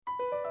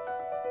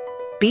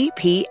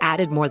BP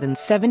added more than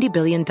 $70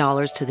 billion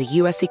to the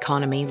U.S.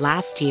 economy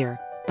last year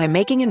by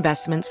making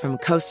investments from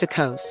coast to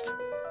coast.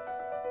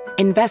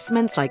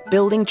 Investments like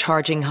building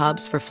charging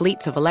hubs for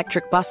fleets of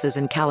electric buses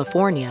in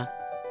California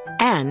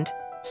and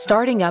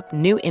starting up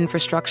new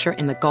infrastructure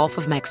in the Gulf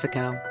of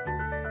Mexico.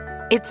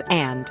 It's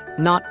and,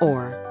 not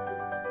or.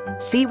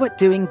 See what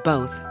doing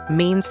both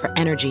means for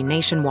energy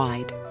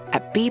nationwide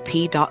at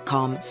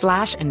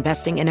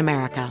bp.com/investing in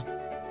America.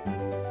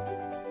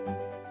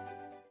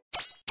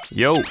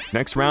 Yo,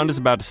 next round is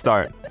about to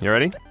start. You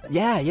ready?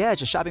 Yeah,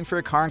 just shopping for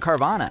a car in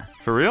Carvana.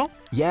 For real?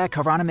 Yeah,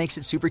 Carvana makes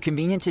it super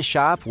convenient to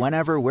shop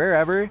whenever,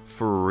 wherever.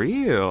 For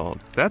real?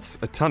 That's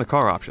a ton of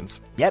car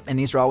options. Yep, and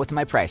these are all within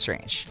my price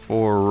range.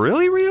 For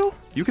really real?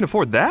 You can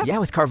afford that? Yeah,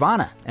 with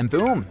Carvana. And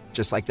boom,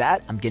 just like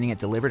that, I'm getting it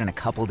delivered in a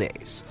couple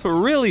days. For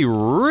really,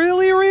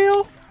 really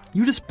real?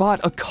 You just bought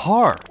a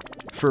car.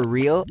 For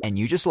real, and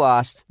you just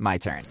lost my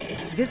turn.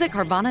 Visit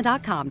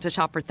Carvana.com to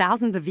shop for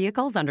thousands of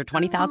vehicles under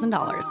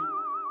 $20,000.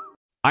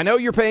 I know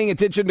you're paying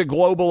attention to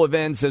global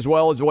events as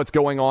well as what's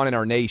going on in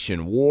our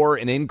nation. War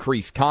and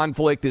increased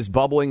conflict is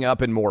bubbling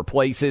up in more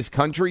places.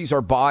 Countries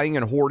are buying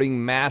and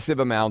hoarding massive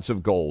amounts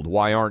of gold.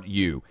 Why aren't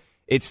you?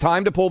 It's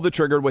time to pull the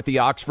trigger with the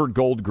Oxford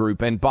Gold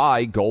Group and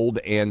buy gold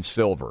and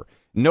silver.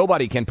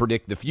 Nobody can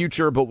predict the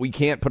future, but we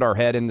can't put our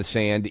head in the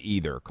sand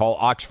either. Call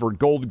Oxford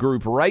Gold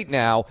Group right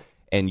now,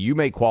 and you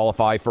may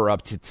qualify for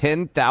up to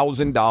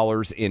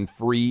 $10,000 in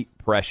free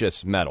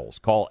precious metals.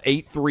 Call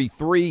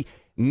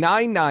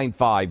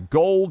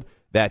 833-995-GOLD.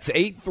 That's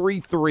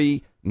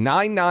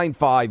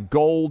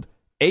 833-995-GOLD,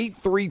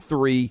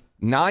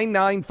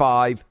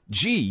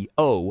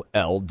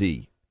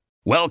 833-995-GOLD.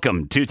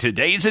 Welcome to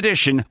today's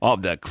edition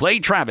of the Clay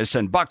Travis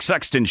and Buck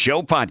Sexton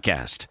Show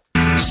podcast.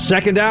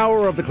 Second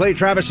hour of the Clay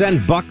Travis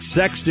and Buck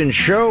Sexton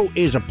Show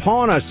is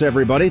upon us,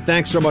 everybody.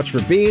 Thanks so much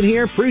for being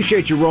here.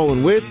 Appreciate you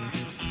rolling with.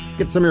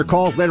 Get some of your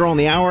calls later on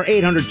the hour,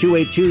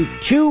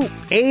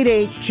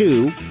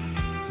 800-282-2882.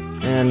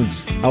 And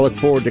I look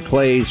forward to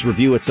Clay's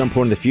review at some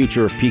point in the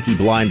future of Peaky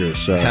Blinders.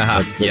 So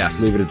let's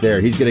leave it at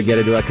there. He's going to get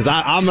into it because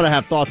I'm going to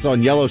have thoughts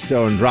on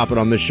Yellowstone drop it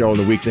on this show in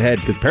the weeks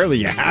ahead because apparently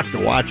you have to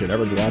watch it.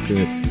 Everyone's watching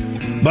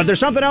it. But there's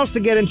something else to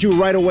get into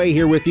right away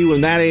here with you,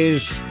 and that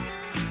is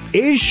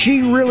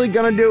she really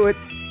going to do it?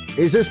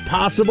 Is this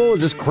possible?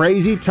 Is this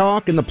crazy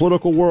talk in the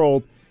political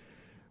world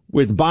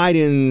with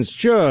Biden's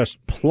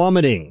just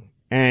plummeting?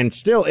 And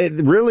still, it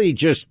really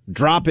just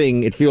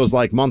dropping, it feels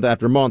like, month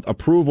after month.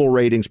 Approval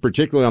ratings,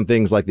 particularly on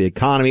things like the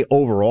economy,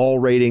 overall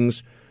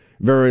ratings,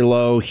 very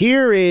low.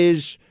 Here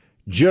is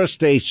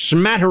just a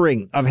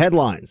smattering of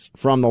headlines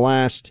from the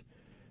last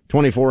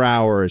 24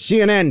 hours.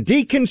 CNN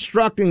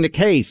deconstructing the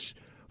case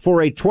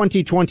for a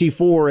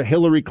 2024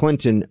 Hillary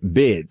Clinton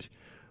bid.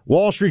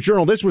 Wall Street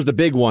Journal, this was the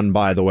big one,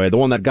 by the way, the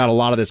one that got a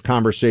lot of this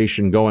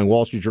conversation going.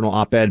 Wall Street Journal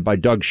op-ed by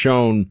Doug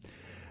Schoen.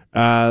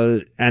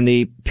 And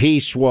the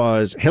piece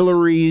was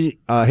Hillary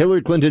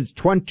Clinton's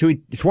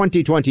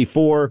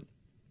 2024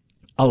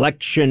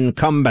 election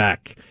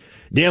comeback.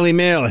 Daily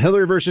Mail,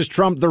 Hillary versus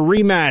Trump, the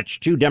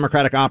rematch. Two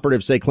Democratic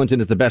operatives say Clinton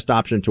is the best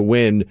option to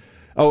win.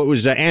 Oh, it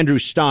was Andrew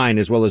Stein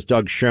as well as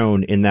Doug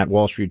Schoen in that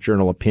Wall Street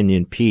Journal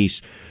opinion piece.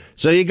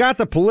 So you got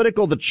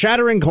the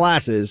chattering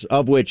classes,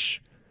 of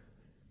which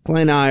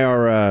Clay and I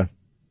are,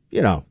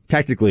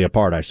 technically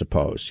apart, I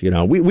suppose.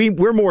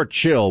 We're more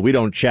chill. We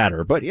don't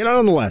chatter. But,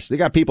 nonetheless, they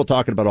got people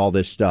talking about all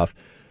this stuff.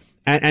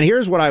 And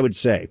here's what I would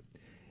say.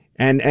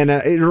 And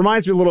it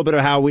reminds me a little bit of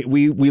how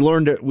we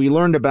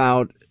learned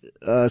about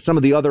some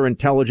of the other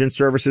intelligence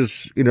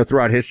services,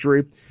 throughout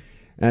history.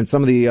 And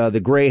some of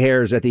the gray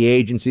hairs at the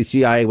agency,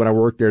 CIA, when I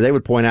worked there, they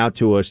would point out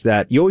to us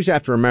that you always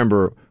have to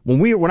remember,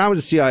 when I was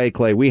a CIA,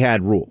 Clay, we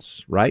had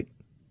rules, right?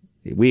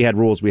 We had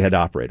rules we had to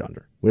operate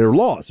under. There were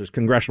laws. There's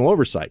congressional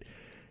oversight.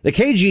 The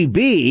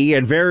KGB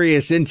and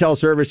various intel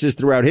services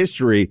throughout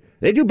history,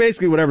 they do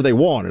basically whatever they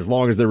want as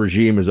long as the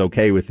regime is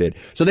okay with it.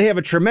 So they have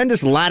a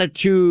tremendous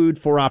latitude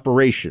for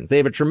operations. They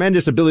have a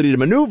tremendous ability to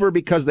maneuver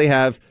because they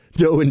have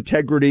no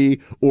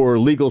integrity or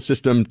legal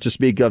system to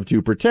speak of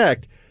to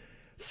protect.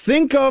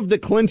 Think of the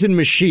Clinton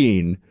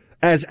machine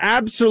as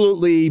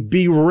absolutely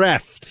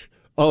bereft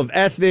of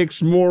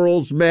ethics,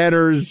 morals,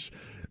 manners.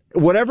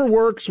 Whatever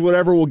works,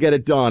 whatever will get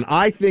it done.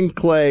 I think,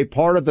 Clay,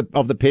 part of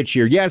the pitch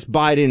here, yes,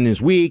 Biden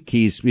is weak.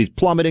 He's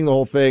plummeting the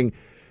whole thing.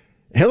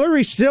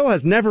 Hillary still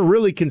has never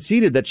really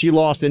conceded that she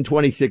lost in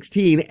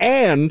 2016.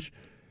 And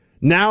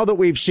now that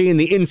we've seen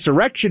the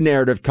insurrection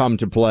narrative come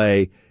to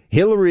play,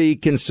 Hillary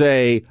can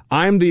say,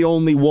 I'm the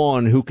only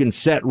one who can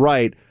set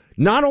right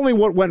not only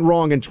what went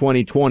wrong in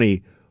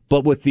 2020,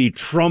 but with the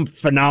Trump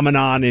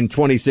phenomenon in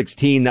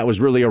 2016 that was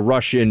really a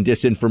Russian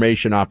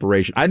disinformation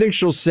operation. I think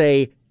she'll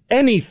say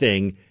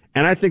anything.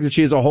 And I think that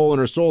she has a hole in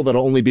her soul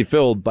that'll only be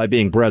filled by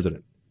being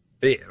president.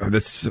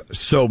 There's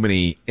so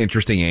many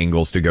interesting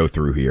angles to go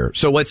through here.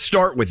 So let's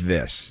start with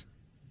this.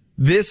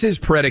 This is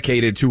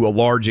predicated to a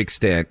large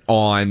extent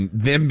on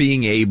them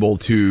being able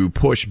to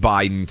push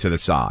Biden to the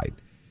side.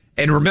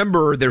 And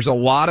remember, there's a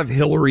lot of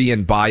Hillary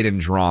and Biden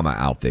drama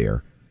out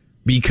there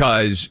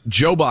because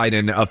Joe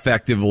Biden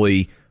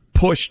effectively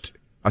pushed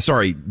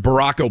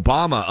Barack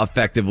Obama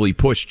effectively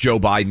pushed Joe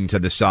Biden to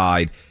the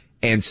side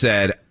and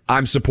said,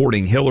 I'm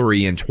supporting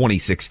Hillary in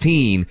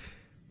 2016.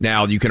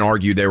 Now, you can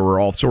argue there were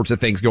all sorts of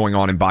things going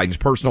on in Biden's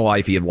personal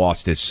life. He had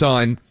lost his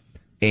son,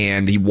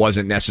 and he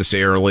wasn't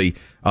necessarily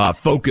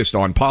focused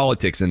on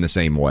politics in the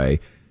same way.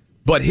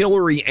 But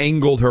Hillary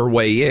angled her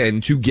way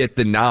in to get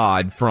the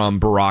nod from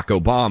Barack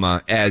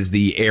Obama as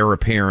the heir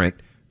apparent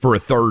for a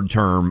third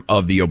term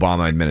of the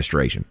Obama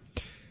administration.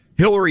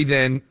 Hillary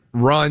then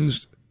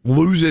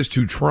loses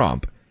to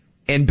Trump,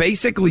 and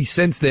basically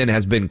since then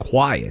has been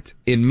quiet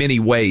in many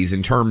ways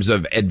in terms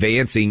of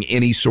advancing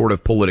any sort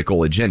of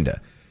political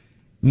agenda.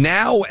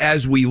 Now,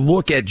 as we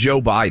look at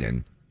Joe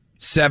Biden,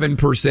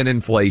 7%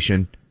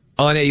 inflation,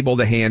 unable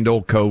to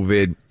handle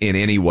COVID in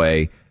any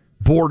way,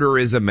 border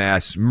is a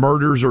mess,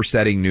 murders are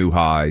setting new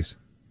highs,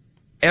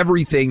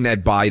 everything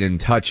that Biden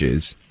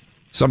touches.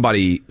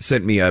 Somebody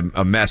sent me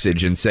a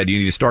message and said you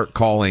need to start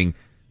calling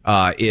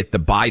it the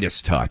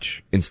Bidas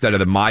touch instead of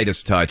the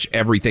Midas touch.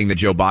 Everything that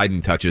Joe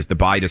Biden touches, the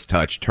Bidas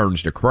touch,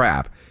 turns to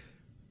crap.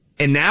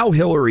 And now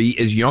Hillary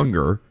is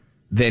younger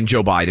than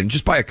Joe Biden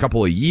just by a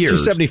couple of years.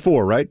 She's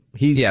 74, right?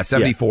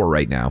 74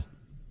 right now.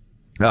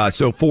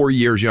 So 4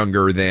 years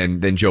younger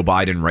than Joe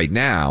Biden right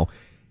now.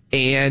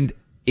 And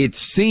it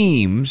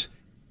seems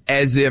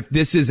as if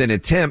this is an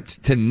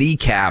attempt to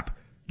kneecap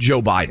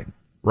Joe Biden,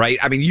 right?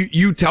 I mean,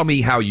 you tell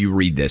me how you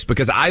read this,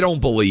 because I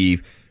don't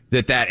believe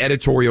that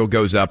editorial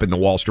goes up in the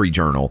Wall Street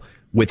Journal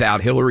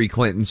without Hillary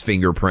Clinton's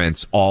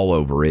fingerprints all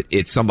over it.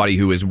 It's somebody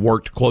who has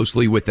worked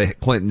closely with the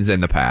Clintons in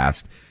the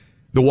past.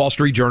 The Wall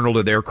Street Journal,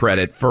 to their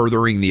credit,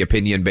 furthering the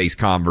opinion-based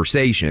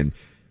conversation,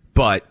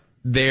 but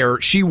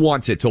she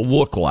wants it to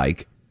look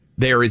like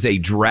there is a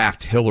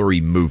draft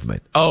Hillary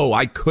movement. Oh,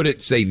 I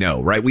couldn't say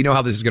no, right? We know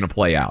how this is going to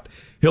play out.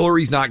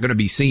 Hillary's not going to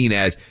be seen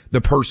as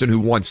the person who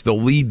wants to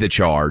lead the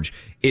charge.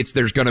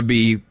 There's going to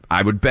be,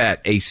 I would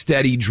bet, a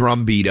steady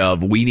drumbeat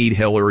of, we need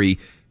Hillary.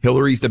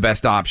 Hillary's the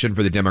best option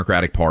for the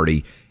Democratic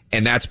Party.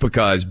 And that's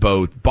because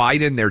both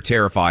Biden, they're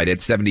terrified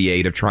at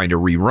 78 of trying to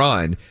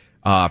rerun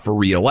for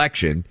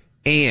re-election,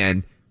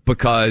 and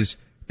because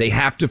they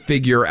have to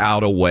figure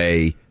out a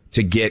way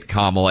to get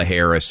Kamala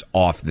Harris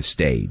off the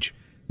stage.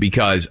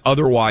 Because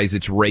otherwise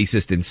it's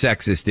racist and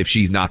sexist if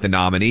she's not the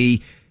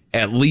nominee.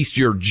 At least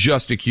you're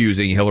just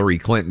accusing Hillary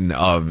Clinton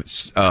of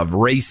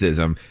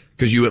racism,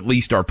 because you at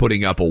least are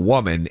putting up a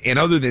woman. And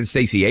other than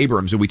Stacey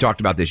Abrams, and we talked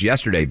about this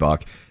yesterday,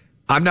 Buck,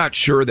 I'm not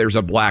sure there's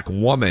a black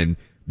woman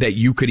that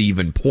you could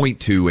even point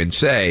to and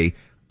say,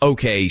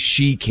 okay,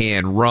 she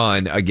can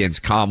run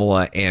against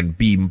Kamala and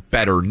be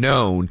better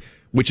known,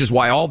 which is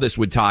why all this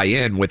would tie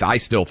in with, I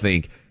still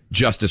think,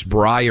 Justice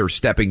Breyer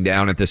stepping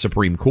down at the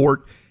Supreme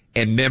Court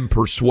and them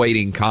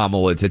persuading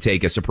Kamala to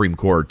take a Supreme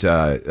Court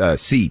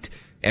seat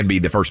and be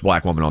the first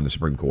black woman on the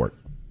Supreme Court.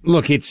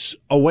 Look, it's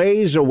a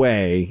ways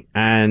away,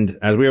 and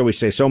as we always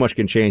say, so much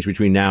can change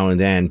between now and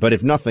then. But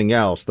if nothing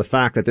else, the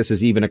fact that this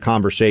is even a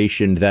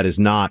conversation that is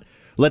not,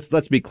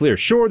 let's be clear.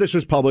 Sure, this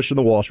was published in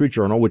the Wall Street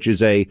Journal, which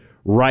is a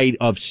right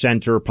of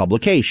center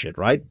publication,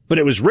 right? But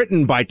it was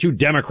written by two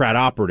Democrat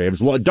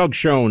operatives. Doug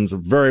Schoen's a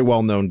very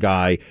well-known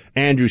guy.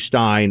 Andrew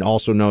Stein,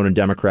 also known in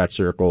Democrat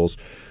circles.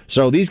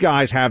 So these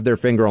guys have their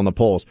finger on the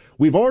pulse.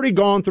 We've already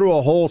gone through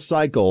a whole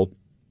cycle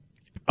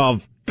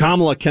of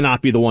Kamala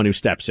cannot be the one who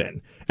steps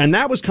in. And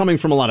that was coming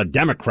from a lot of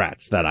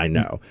Democrats that I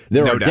know.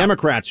 There are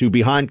Democrats who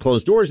behind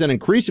closed doors and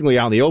increasingly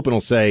out in the open will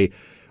say,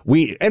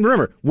 and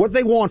remember, what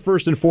they want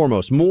first and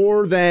foremost,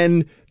 more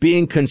than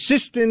being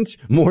consistent,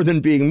 more than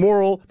being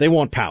moral, they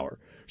want power.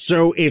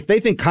 So if they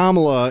think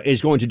Kamala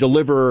is going to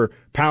deliver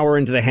power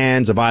into the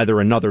hands of either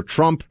another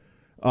Trump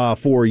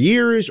 4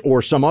 years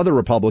or some other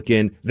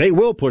Republican, they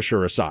will push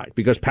her aside,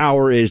 because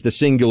power is the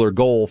singular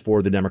goal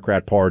for the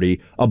Democrat Party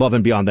above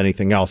and beyond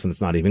anything else, and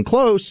it's not even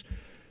close.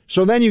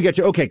 So then you get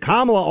to, okay,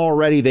 Kamala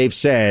already, they've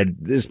said,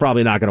 this is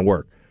probably not going to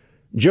work.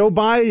 Joe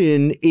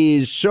Biden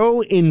is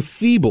so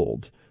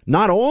enfeebled,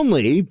 not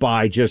only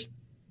by just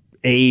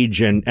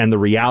age and the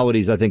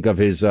realities, I think, of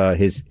his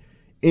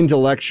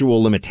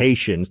intellectual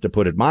limitations, to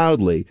put it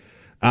mildly,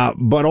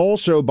 but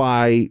also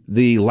by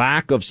the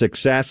lack of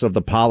success of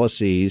the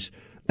policies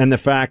and the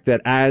fact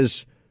that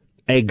as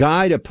a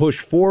guy to push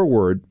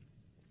forward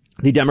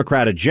the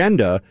Democrat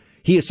agenda,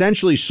 he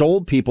essentially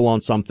sold people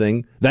on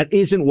something that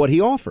isn't what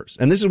he offers.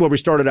 And this is what we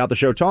started out the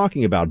show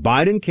talking about.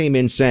 Biden came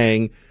in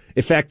saying,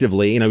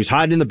 effectively, he's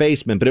hiding in the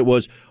basement, but it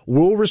was,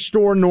 we'll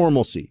restore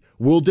normalcy,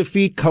 we'll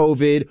defeat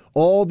COVID,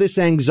 all this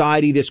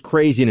anxiety, this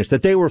craziness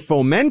that they were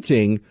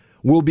fomenting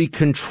will be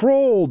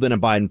controlled in a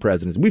Biden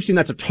presidency. We've seen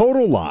that's a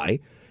total lie.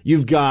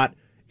 You've got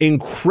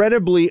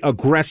incredibly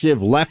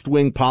aggressive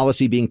left-wing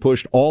policy being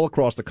pushed all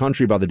across the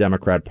country by the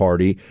Democrat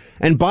Party.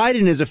 And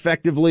Biden is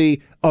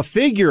effectively a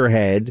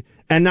figurehead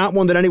and not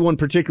one that anyone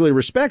particularly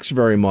respects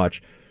very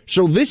much.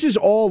 So this is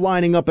all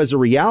lining up as a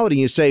reality.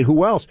 You say,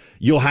 who else?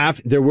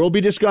 There will be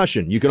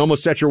discussion. You can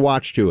almost set your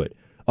watch to it,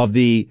 of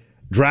the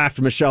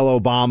draft Michelle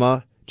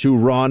Obama to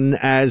run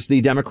as the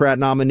Democrat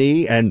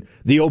nominee. And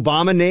the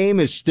Obama name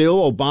is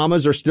still,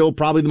 Obamas are still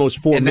probably the most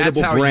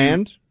formidable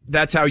brand.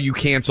 That's how you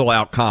cancel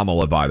out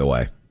Kamala, by the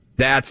way.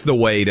 That's the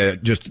way to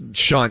just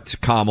shunt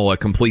Kamala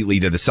completely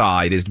to the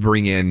side, is to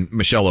bring in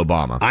Michelle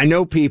Obama. I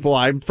know people,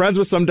 I'm friends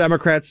with some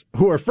Democrats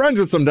who are friends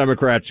with some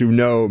Democrats who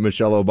know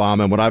Michelle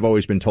Obama, and what I've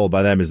always been told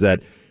by them is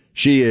that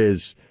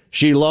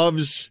she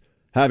loves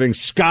having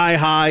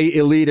sky-high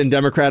elite and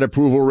Democrat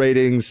approval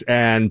ratings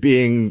and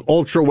being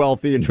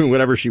ultra-wealthy and doing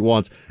whatever she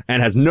wants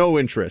and has no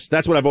interest.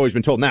 That's what I've always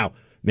been told. Now,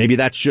 maybe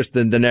that's just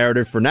the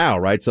narrative for now,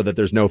 right? So that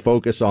there's no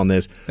focus on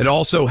this. It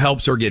also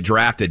helps her get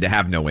drafted to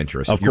have no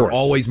interest. Of course. You're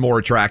always more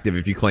attractive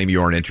if you claim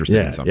you aren't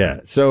interested in something.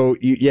 Yeah. So,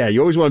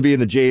 you always want to be in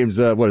the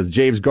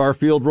James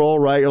Garfield role,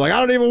 right? You're like, I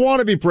don't even want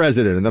to be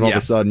president. And then all of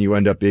a sudden you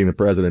end up being the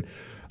president.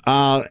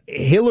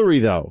 Hillary,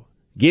 though,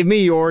 give me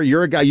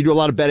you're a guy, you do a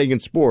lot of betting in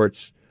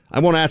sports. I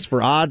won't ask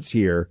for odds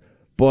here,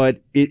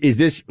 but would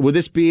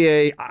this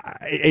be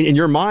in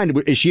your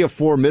mind, is she a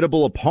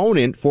formidable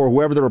opponent for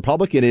whoever the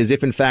Republican is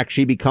if in fact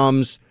she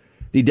becomes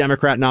the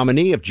Democrat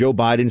nominee if Joe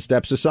Biden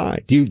steps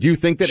aside? Do you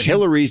think that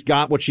Hillary's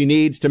got what she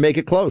needs to make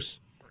it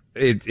close?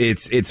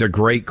 It's a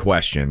great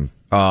question.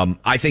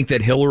 I think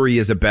that Hillary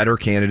is a better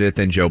candidate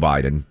than Joe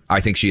Biden.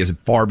 I think she is a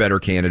far better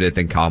candidate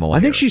than Kamala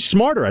Harris. I think she's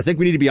smarter. I think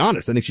we need to be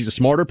honest. I think she's a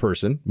smarter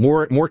person,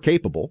 more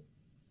capable.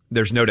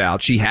 There's no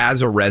doubt. She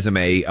has a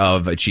resume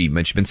of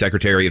achievement. She's been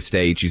Secretary of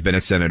State. She's been a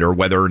senator.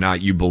 Whether or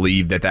not you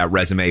believe that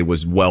resume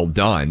was well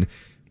done,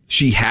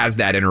 she has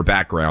that in her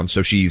background.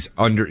 So she is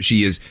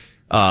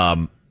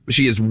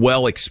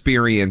well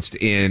experienced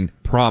in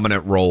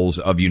prominent roles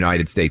of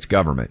United States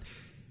government.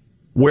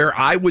 Where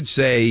I would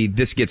say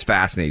this gets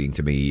fascinating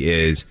to me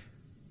is,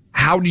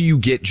 how do you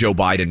get Joe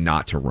Biden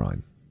not to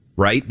run?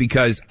 Right?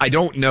 Because I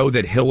don't know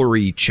that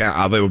Hillary,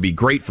 although it would be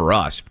great for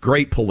us,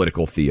 great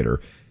political theater,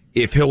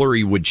 if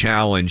Hillary would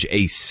challenge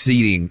a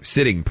sitting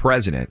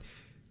president.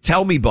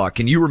 Tell me, Buck,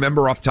 can you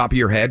remember off the top of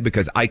your head?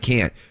 Because I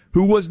can't.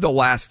 Who was the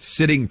last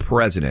sitting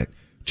president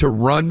to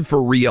run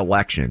for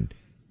re-election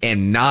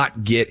and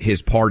not get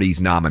his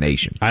party's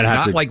nomination?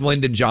 Not like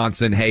Lyndon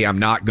Johnson, hey, I'm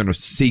not going to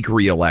seek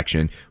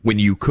re-election, when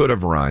you could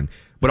have run.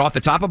 But off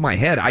the top of my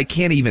head, I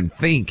can't even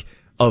think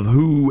of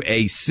who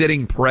a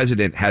sitting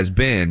president has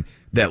been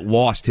that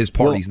lost his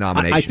party's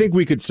nomination. I think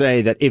we could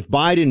say that if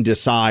Biden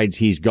decides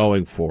he's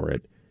going for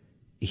it,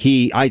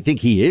 I think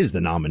he is the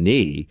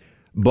nominee,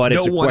 but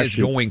no one is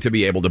going to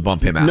be able to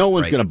bump him out. No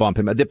one's going to bump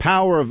him out. The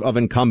power of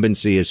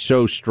incumbency is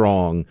so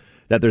strong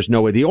that there's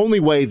no way. The only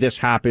way this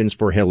happens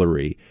for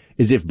Hillary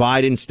is if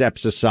Biden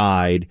steps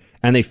aside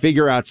and they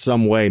figure out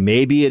some way.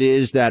 Maybe it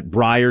is that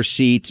Breyer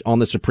seat on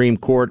the Supreme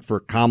Court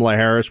for Kamala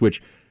Harris,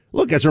 which,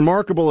 look, as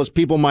remarkable as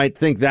people might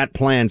think that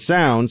plan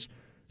sounds,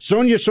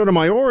 Sonia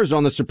Sotomayor is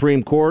on the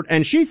Supreme Court,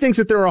 and she thinks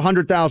that there are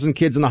 100,000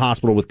 kids in the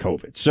hospital with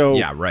COVID. So,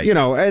 yeah, right.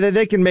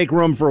 They can make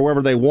room for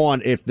whoever they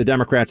want if the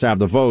Democrats have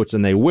the votes,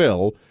 and they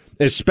will,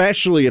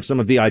 especially if some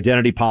of the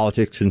identity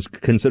politics and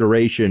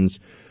considerations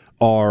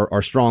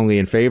are strongly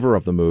in favor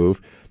of the move.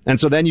 And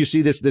so then you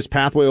see this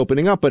pathway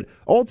opening up. But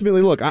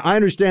ultimately, look, I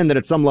understand that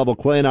at some level,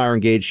 Clay and I are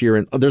engaged here,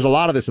 and there's a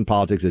lot of this in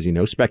politics, as you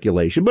know,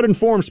 speculation, but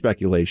informed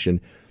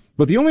speculation.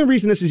 But the only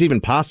reason this is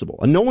even possible,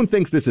 and no one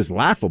thinks this is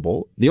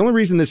laughable, the only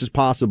reason this is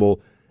possible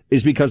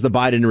is because the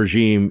Biden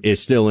regime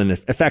is still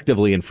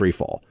effectively in free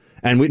fall.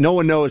 And no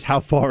one knows how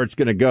far it's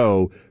going to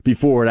go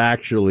before it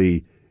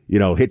actually,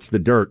 hits the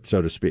dirt,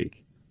 so to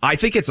speak. I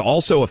think it's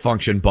also a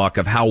function, Buck,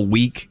 of how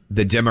weak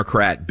the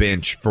Democrat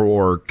bench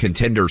for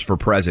contenders for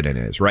president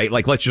is, right?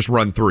 Like, let's just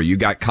run through. You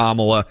got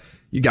Kamala,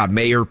 you got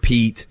Mayor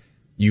Pete,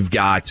 you've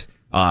got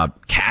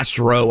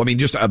Castro,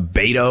 just a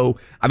Beto.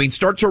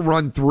 Start to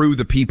run through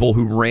the people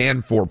who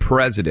ran for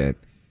president,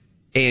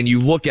 and you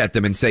look at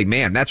them and say,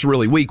 man, that's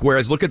really weak.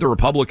 Whereas look at the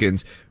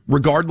Republicans,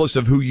 regardless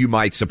of who you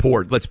might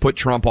support, let's put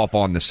Trump off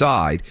on the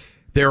side.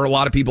 There are a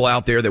lot of people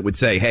out there that would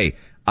say, hey,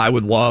 I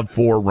would love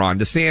for Ron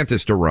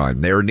DeSantis to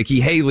run. There are Nikki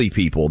Haley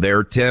people. There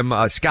are Tim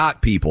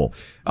Scott people.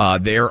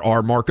 There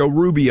are Marco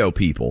Rubio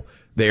people.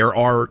 There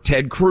are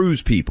Ted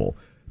Cruz people.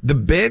 The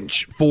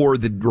bench for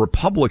the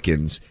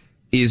Republicans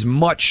is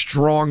much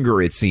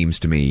stronger, it seems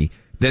to me,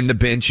 than the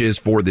bench is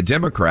for the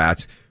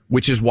Democrats,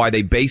 which is why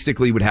they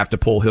basically would have to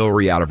pull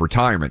Hillary out of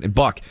retirement. And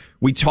Buck,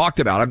 we talked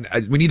about,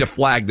 we need to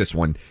flag this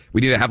one. We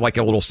need to have like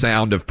a little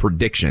sound of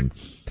prediction.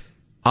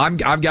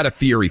 I've got a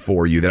theory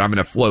for you that I'm going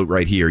to float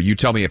right here. You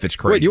tell me if it's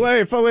crazy.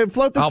 Wait,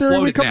 float the theory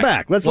when we come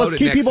back. Let's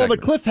keep people on the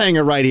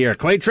cliffhanger right here.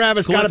 Clay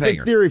Travis got a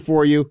big theory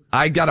for you.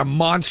 I got a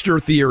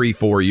monster theory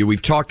for you.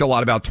 We've talked a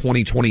lot about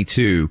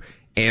 2022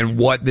 and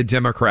what the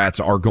Democrats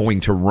are going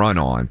to run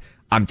on.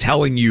 I'm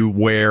telling you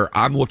where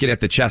I'm looking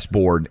at the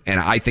chessboard, and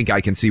I think I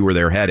can see where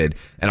they're headed,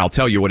 and I'll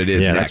tell you what it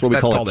is next. That's what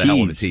we call a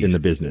tease in the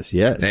business,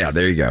 yes. Yeah,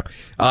 there you go.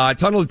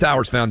 Tunnel to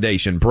Towers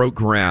Foundation broke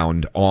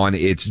ground on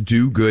its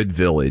Do Good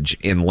Village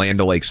in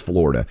Land O'Lakes,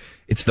 Florida.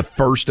 It's the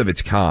first of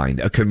its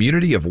kind, a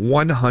community of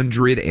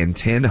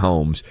 110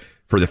 homes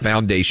for the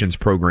foundation's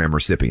program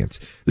recipients.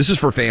 This is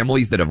for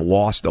families that have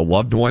lost a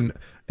loved one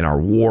in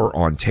our war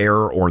on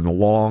terror or in the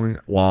long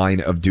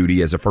line of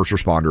duty as a first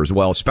responder as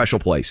well. A special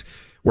place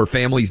where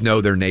families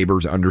know their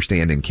neighbors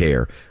understand and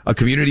care. A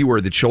community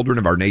where the children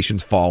of our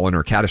nation's fallen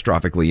or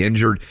catastrophically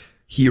injured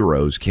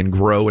heroes can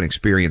grow and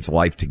experience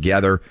life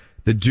together.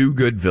 The Do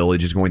Good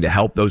Village is going to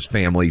help those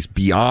families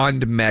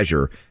beyond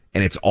measure,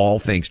 and it's all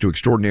thanks to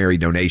extraordinary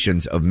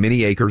donations of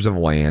many acres of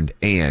land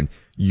and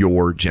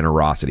your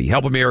generosity.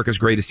 Help America's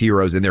greatest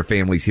heroes and their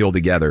families heal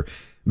together.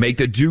 Make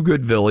the Do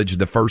Good Village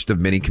the first of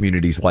many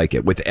communities like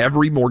it. With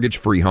every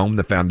mortgage-free home,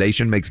 the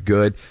foundation makes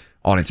good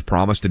on its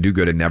promise to do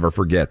good and never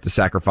forget the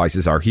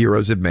sacrifices our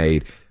heroes have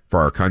made for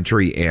our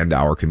country and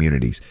our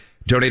communities.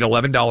 Donate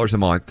 $11 a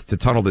month to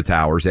Tunnel to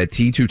Towers at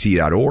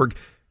T2T.org.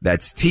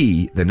 That's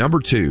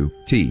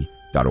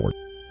T2T.org.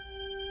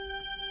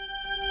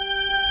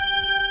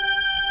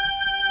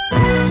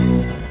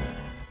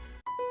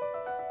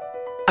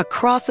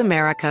 Across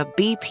America,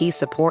 BP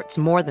supports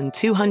more than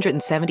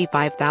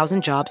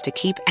 275,000 jobs to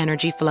keep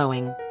energy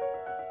flowing.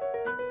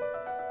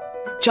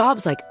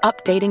 Jobs like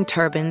updating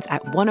turbines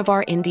at one of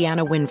our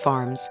Indiana wind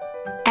farms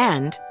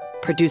and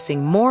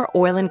producing more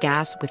oil and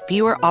gas with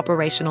fewer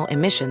operational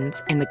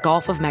emissions in the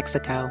Gulf of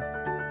Mexico.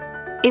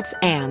 It's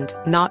and,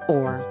 not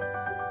or.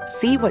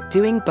 See what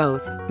doing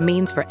both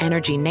means for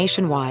energy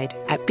nationwide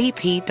at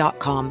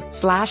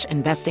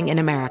bp.com/investing in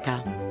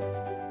America.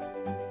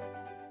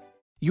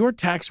 Your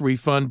tax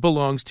refund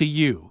belongs to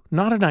you,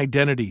 not an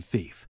identity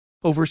thief.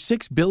 Over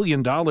 $6 billion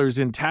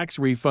in tax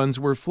refunds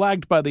were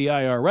flagged by the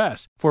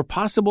IRS for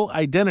possible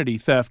identity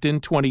theft in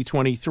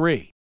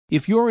 2023.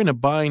 If you're in a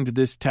bind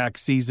this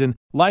tax season,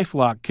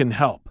 LifeLock can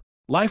help.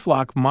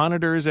 LifeLock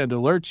monitors and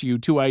alerts you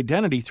to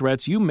identity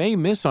threats you may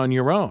miss on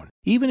your own,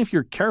 even if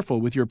you're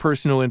careful with your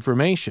personal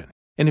information.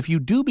 And if you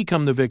do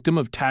become the victim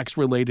of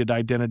tax-related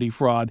identity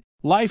fraud,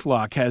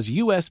 LifeLock has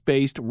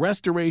U.S.-based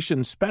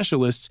restoration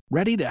specialists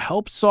ready to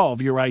help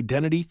solve your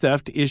identity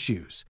theft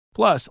issues.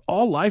 Plus,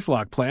 all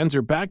LifeLock plans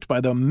are backed by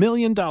the $1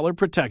 Million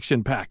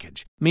Protection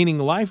Package, meaning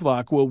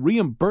LifeLock will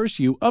reimburse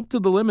you up to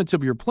the limits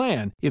of your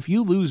plan if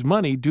you lose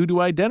money due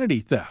to identity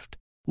theft.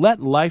 Let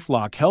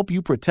LifeLock help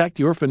you protect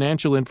your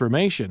financial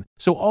information,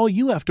 so all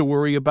you have to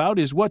worry about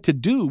is what to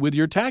do with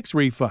your tax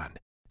refund.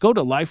 Go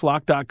to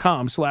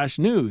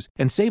LifeLock.com/news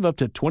and save up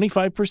to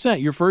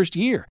 25% your first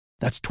year.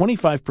 That's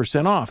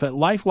 25% off at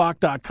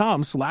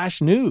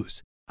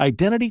LifeLock.com/news.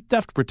 Identity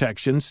theft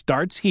protection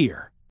starts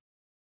here.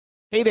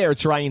 Hey there,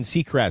 it's Ryan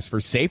Seacrest for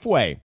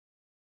Safeway.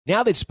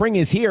 Now that spring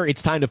is here,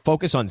 it's time to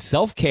focus on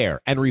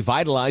self-care and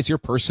revitalize your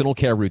personal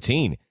care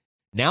routine.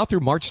 Now through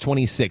March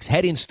 26,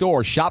 head in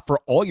store, shop for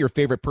all your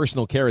favorite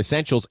personal care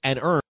essentials, and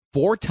earn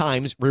 4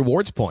 times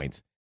rewards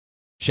points.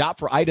 Shop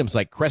for items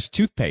like Crest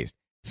toothpaste,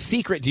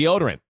 Secret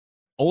deodorant,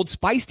 Old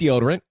Spice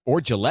deodorant,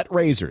 or Gillette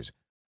razors.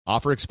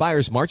 Offer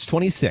expires March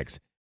 26.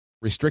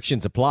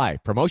 Restrictions apply.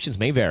 Promotions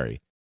may vary.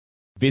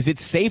 Visit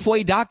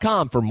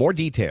Safeway.com for more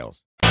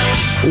details.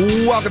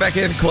 Welcome back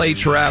in, Clay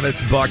Travis,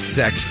 Buck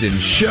Sexton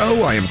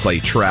Show. I am Clay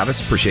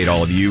Travis. Appreciate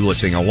all of you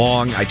listening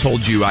along. I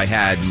told you I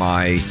had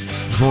my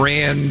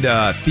grand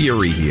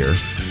theory here.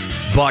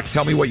 Buck,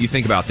 tell me what you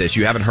think about this.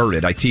 You haven't heard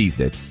it. I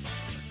teased it.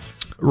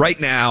 Right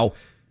now,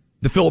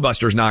 the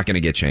filibuster is not going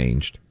to get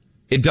changed.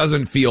 It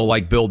doesn't feel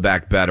like Build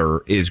Back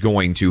Better is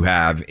going to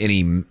have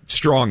any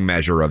strong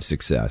measure of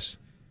success.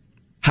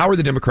 How are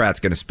the Democrats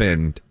going to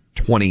spend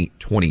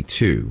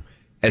 2022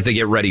 as they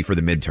get ready for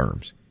the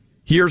midterms?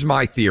 Here's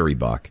my theory,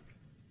 Buck.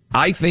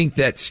 I think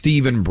that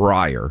Stephen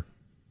Breyer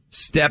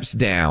steps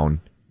down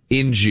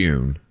in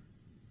June,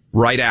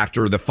 right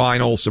after the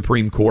final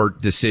Supreme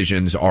Court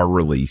decisions are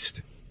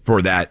released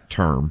for that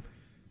term,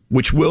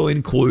 which will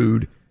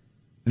include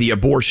the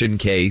abortion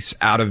case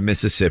out of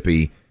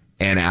Mississippi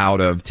and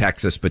out of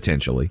Texas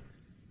potentially.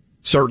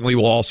 Certainly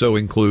will also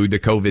include the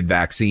COVID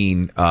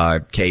vaccine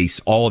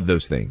case, all of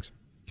those things.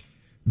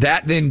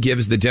 That then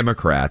gives the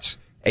Democrats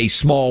a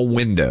small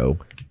window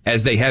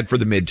as they head for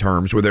the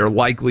midterms where they're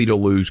likely to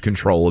lose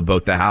control of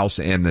both the House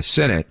and the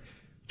Senate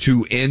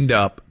to end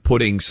up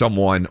putting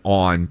someone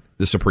on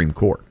the Supreme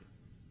Court.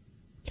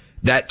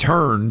 That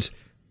turns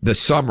the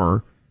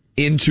summer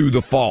into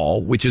the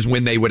fall, which is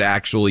when they would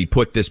actually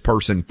put this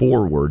person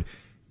forward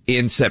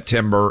in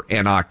September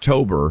and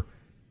October.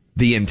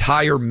 The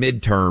entire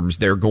midterms,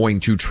 they're going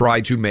to try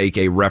to make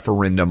a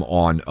referendum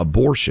on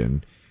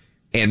abortion.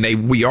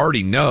 And we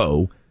already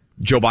know,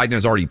 Joe Biden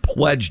has already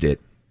pledged it,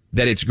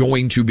 that it's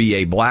going to be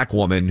a black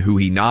woman who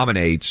he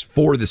nominates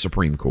for the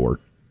Supreme Court.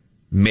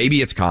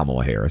 Maybe it's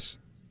Kamala Harris,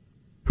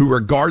 who,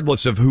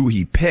 regardless of who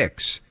he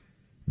picks,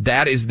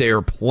 that is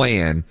their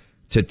plan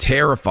to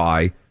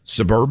terrify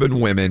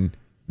suburban women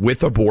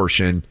with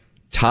abortion,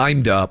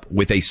 timed up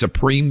with a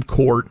Supreme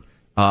Court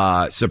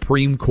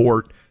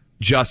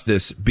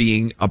justice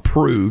being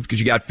approved, because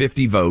you got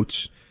 50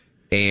 votes,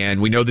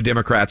 and we know the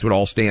Democrats would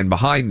all stand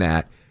behind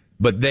that.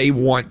 But they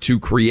want to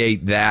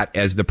create that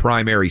as the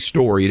primary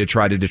story to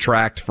try to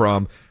detract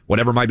from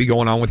whatever might be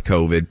going on with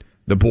COVID,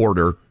 the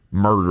border,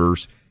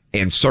 murders,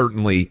 and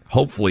certainly,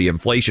 hopefully,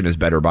 inflation is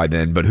better by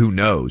then, but who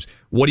knows?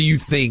 What do you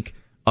think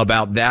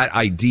about that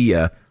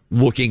idea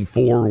looking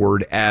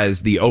forward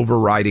as the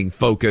overriding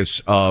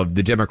focus of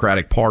the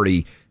Democratic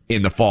Party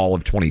in the fall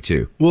of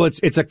 22. Well,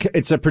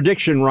 it's a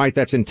prediction, right,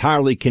 that's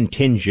entirely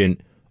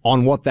contingent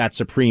on what that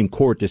Supreme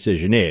Court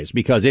decision is.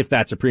 Because if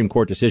that Supreme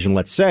Court decision,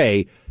 let's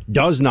say,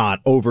 does not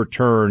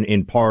overturn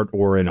in part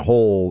or in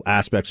whole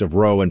aspects of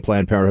Roe and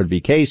Planned Parenthood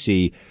v.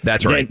 Casey,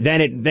 that's right.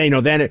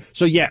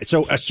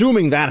 So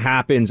assuming that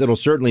happens, it'll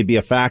certainly be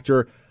a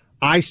factor.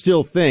 I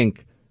still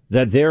think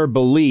that their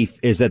belief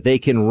is that they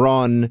can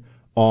run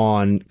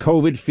on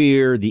COVID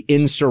fear, the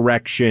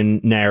insurrection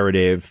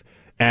narrative,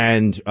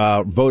 and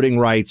voting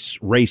rights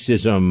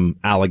racism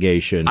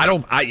allegations.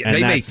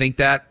 They may think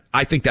that.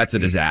 I think that's a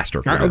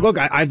disaster for them. Look,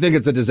 I think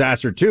it's a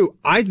disaster too.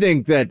 I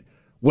think that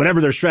whatever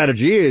their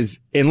strategy is,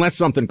 unless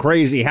something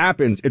crazy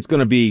happens, it's going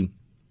to be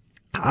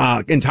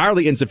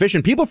entirely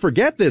insufficient. People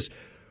forget this.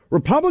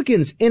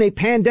 Republicans in a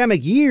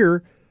pandemic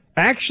year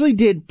actually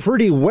did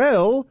pretty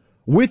well,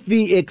 with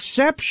the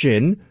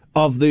exception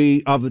of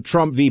the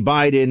Trump v.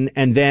 Biden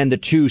and then the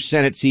 2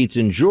 Senate seats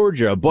in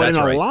Georgia. But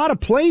a lot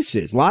of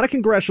places, a lot of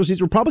congressional seats,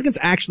 Republicans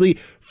actually,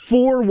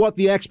 for what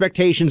the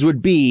expectations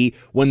would be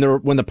when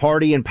the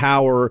party in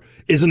power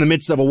is in the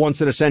midst of a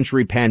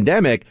once-in-a-century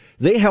pandemic,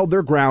 they held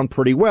their ground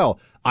pretty well.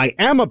 I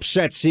am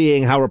upset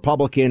seeing how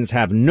Republicans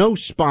have no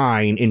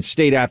spine in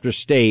state after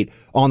state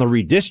on the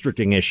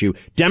redistricting issue.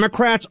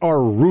 Democrats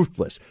are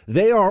ruthless.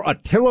 They are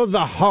Attila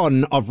the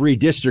Hun of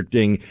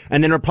redistricting.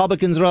 And then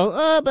Republicans are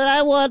all, but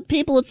I want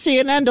people at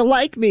CNN to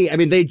like me. I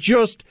mean, they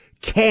just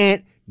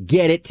can't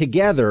get it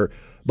together.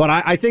 But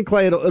I think,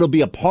 Clay, it'll be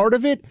a part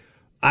of it.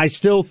 I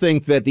still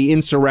think that the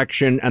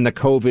insurrection and the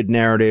COVID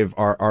narrative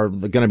are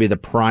going to be the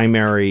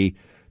primary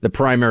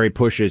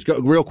pushes. Go,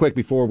 real quick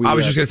before we... I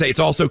was just going to say,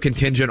 it's also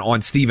contingent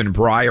on Stephen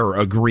Breyer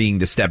agreeing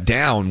to step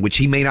down, which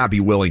he may not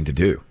be willing to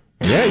do.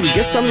 Yeah, you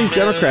get some of these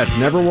Democrats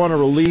never want to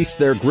release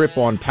their grip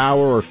on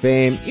power or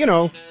fame,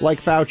 like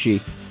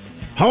Fauci.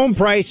 Home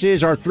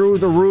prices are through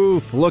the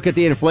roof. Look at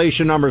the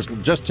inflation numbers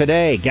just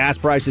today. Gas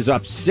prices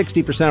up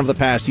 60% over the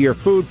past year.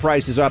 Food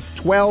prices up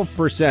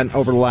 12%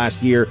 over the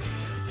last year.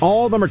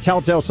 All of them are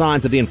telltale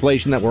signs of the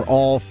inflation that we're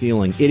all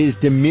feeling. It is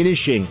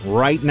diminishing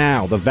right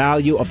now the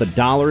value of the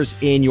dollars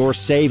in your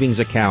savings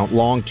account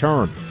long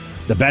term.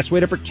 The best way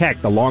to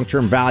protect the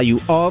long-term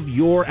value of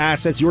your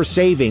assets, your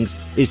savings,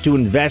 is to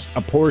invest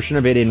a portion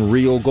of it in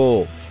real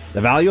gold. The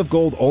value of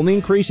gold only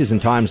increases in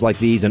times like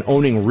these, and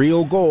owning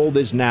real gold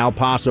is now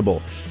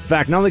possible. In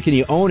fact, not only can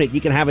you own it, you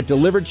can have it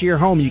delivered to your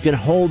home. You can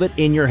hold it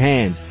in your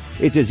hands.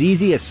 It's as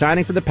easy as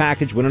signing for the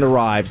package when it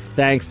arrives,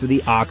 thanks to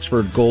the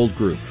Oxford Gold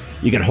Group.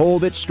 You can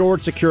hold it, store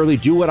it securely,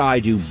 do what I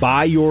do,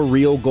 buy your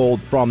real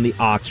gold from the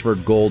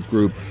Oxford Gold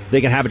Group.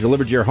 They can have it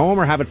delivered to your home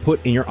or have it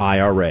put in your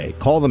IRA.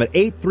 Call them at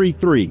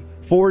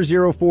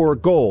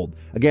 833-404-GOLD.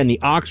 Again,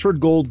 the Oxford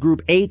Gold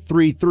Group,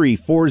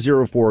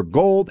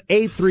 833-404-GOLD,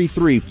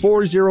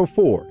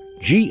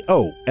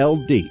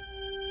 833-404-GOLD.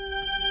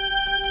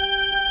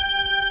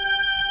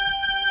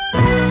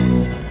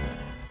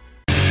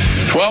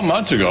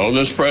 Months ago,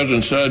 this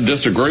president said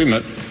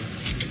disagreement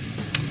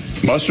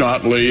must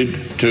not lead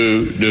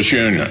to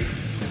disunion.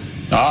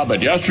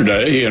 But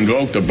yesterday he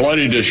invoked the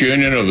bloody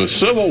disunion of the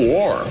Civil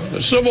War,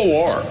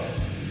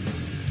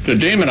 to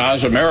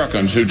demonize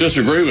Americans who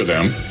disagree with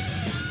him.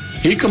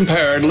 He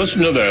compared,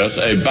 listen to this,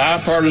 a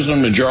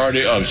bipartisan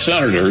majority of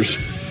senators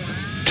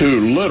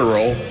to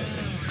literal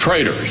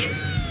traitors.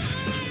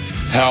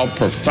 How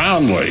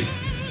profoundly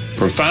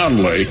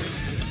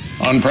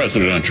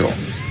unpresidential.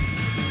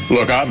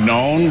 Look, I've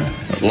known,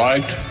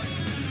 liked,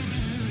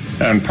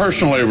 and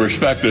personally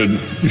respected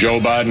Joe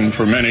Biden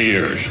for many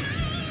years.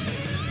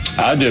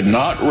 I did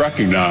not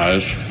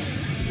recognize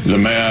the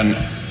man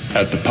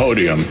at the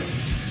podium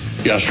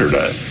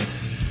yesterday.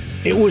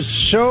 It was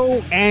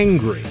so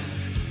angry.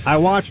 I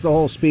watched the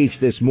whole speech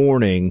this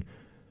morning.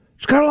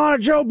 It's got a lot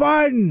of Joe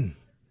Biden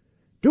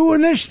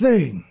doing this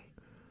thing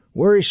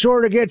where he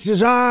sort of gets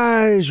his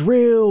eyes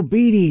real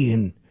beady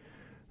and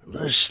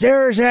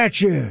stares at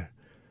you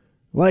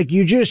like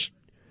you just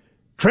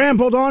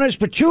trampled on his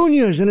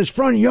petunias in his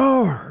front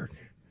yard.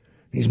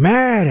 He's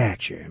mad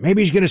at you.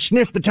 Maybe he's going to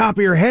sniff the top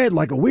of your head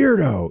like a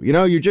weirdo.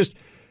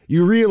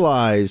 You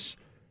realize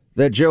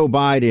that Joe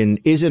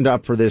Biden isn't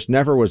up for this,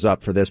 never was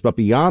up for this. But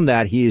beyond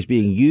that, he is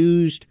being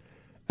used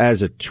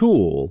as a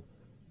tool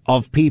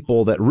of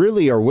people that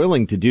really are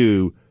willing to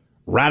do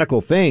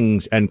radical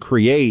things and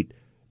create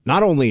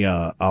not only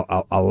a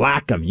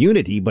lack of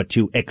unity, but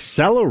to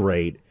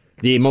accelerate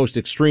the most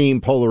extreme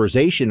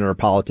polarization in our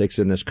politics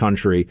in this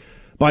country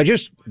by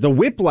just the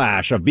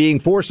whiplash of being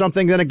for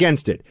something then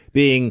against it,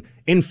 being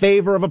in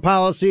favor of a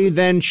policy,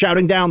 then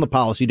shouting down the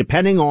policy,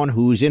 depending on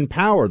who's in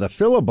power. The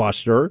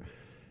filibuster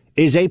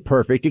is a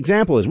perfect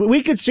example.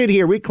 We could sit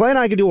here, Clay and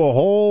I could do a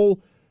whole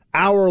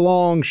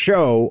hour-long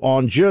show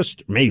on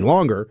just, maybe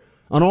longer,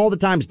 on all the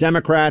times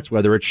Democrats,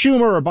 whether it's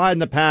Schumer or Biden in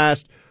the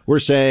past, were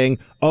saying,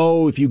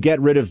 if you get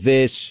rid of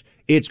this,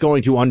 it's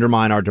going to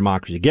undermine our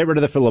democracy. Get rid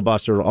of the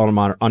filibuster,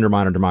 undermine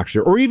our democracy,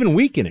 or even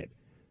weaken it.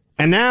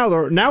 And now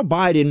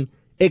Biden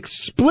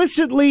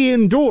explicitly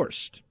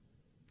endorsed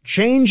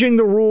changing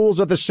the rules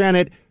of the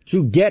Senate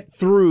to get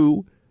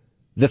through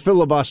the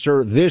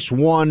filibuster this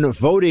one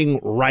voting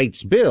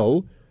rights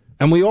bill.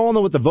 And we all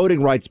know what the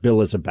voting rights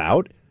bill is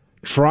about,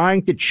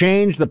 trying to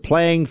change the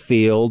playing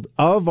field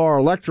of our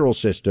electoral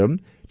system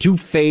to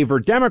favor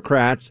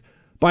Democrats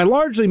by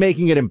largely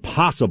making it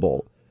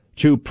impossible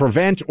to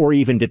prevent or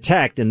even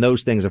detect, and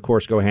those things, of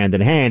course, go hand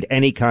in hand,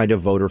 any kind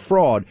of voter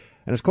fraud.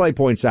 And as Clay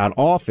points out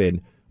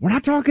often, we're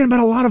not talking about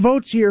a lot of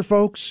votes here,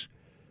 folks.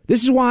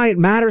 This is why it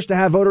matters to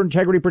have voter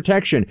integrity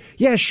protection.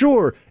 Yeah,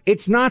 sure,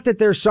 it's not that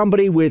there's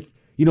somebody with,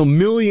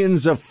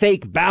 millions of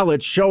fake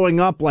ballots showing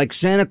up like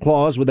Santa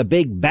Claus with a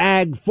big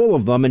bag full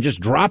of them and just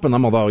dropping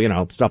them,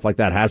 although, stuff like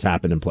that has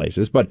happened in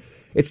places. But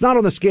it's not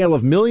on the scale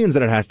of millions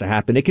that it has to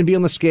happen. It can be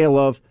on the scale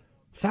of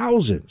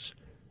thousands.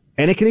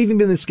 And it can even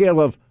be on the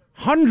scale of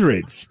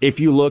hundreds if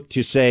you look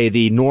to, say,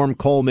 the Norm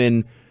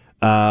Coleman,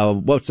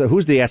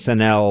 who's the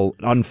SNL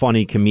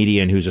unfunny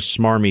comedian who's a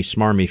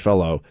smarmy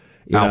fellow?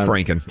 Al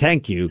Franken.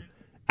 Thank you.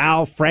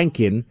 Al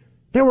Franken.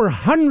 There were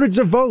hundreds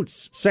of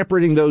votes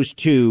separating those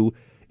two.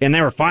 And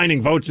they were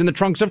finding votes in the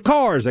trunks of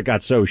cars. It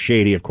got so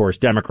shady, of course,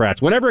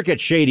 Democrats. Whenever it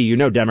gets shady,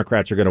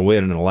 Democrats are going to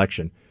win an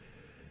election.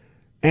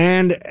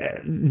 And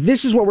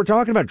this is what we're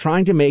talking about,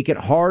 trying to make it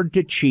hard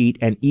to cheat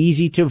and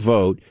easy to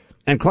vote.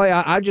 And Clay,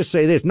 I just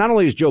say this. Not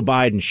only is Joe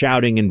Biden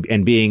shouting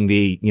and being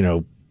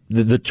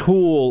the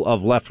tool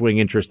of left-wing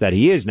interest that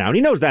he is now, and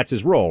he knows that's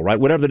his role, right?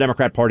 Whatever the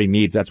Democrat Party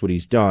needs, that's what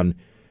he's done.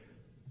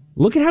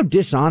 Look at how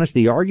dishonest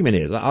the argument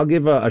is. I'll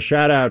give a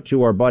shout-out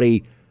to our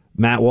buddy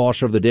Matt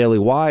Walsh of the Daily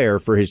Wire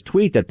for his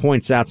tweet that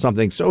points out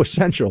something so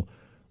essential.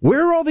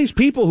 Where are all these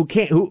people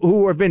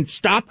who have been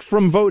stopped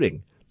from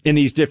voting in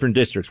these different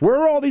districts? Where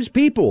are all these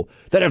people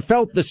that have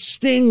felt the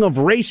sting of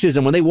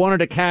racism when they wanted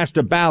to cast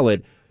a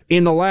ballot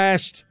in the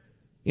last,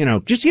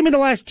 just give me the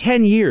last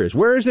 10 years.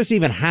 Where is this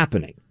even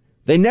happening?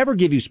 They never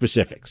give you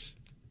specifics.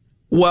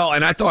 Well,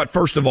 and I thought,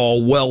 first of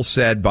all, well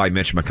said by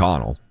Mitch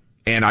McConnell.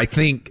 And I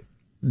think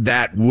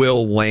that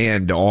will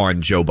land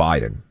on Joe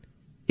Biden.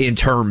 In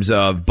terms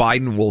of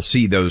Biden will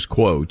see those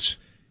quotes,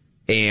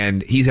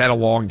 and he's had a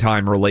long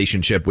time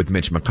relationship with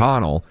Mitch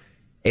McConnell.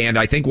 And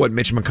I think what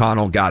Mitch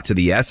McConnell got to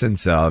the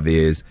essence of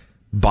is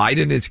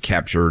Biden is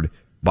captured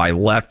by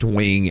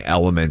left-wing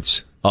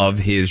elements of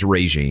his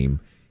regime,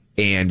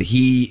 and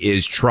he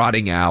is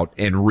trotting out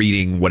and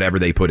reading whatever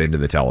they put into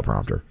the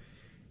teleprompter.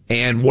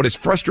 And what is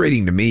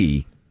frustrating to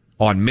me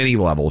on many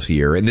levels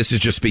here, and this is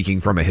just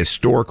speaking from a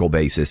historical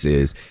basis,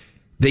 is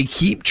they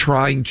keep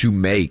trying to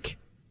make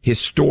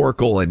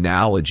historical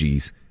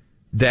analogies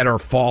that are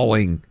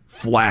falling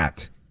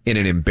flat in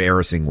an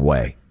embarrassing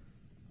way.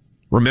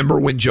 Remember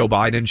when Joe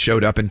Biden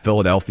showed up in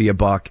Philadelphia,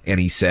 Buck, and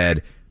he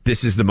said,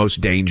 this is the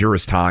most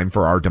dangerous time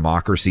for our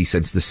democracy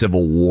since the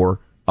Civil War,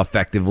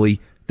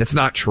 effectively? That's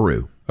not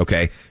true,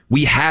 okay?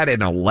 We had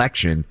an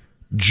election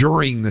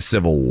during the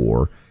Civil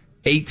War,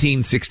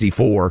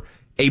 1864.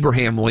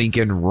 Abraham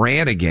Lincoln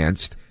ran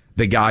against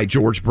the guy,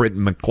 George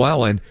Britton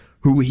McClellan,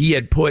 who he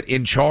had put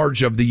in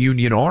charge of the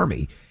Union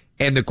Army.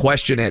 And the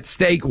question at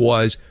stake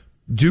was,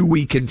 do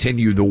we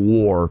continue the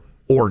war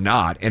or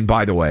not? And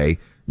by the way,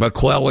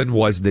 McClellan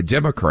was the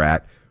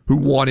Democrat who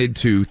wanted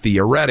to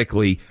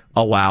theoretically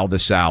allow the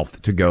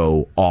South to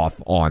go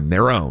off on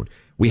their own.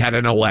 We had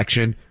an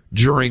election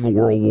during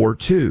World War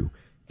II.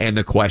 And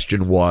the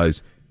question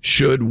was,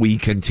 should we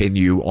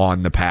continue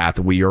on the path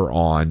we are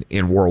on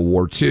in World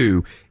War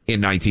II in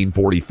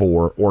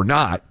 1944 or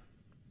not?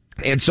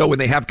 And so when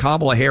they have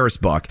Kamala Harris,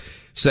 Buck,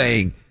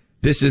 saying,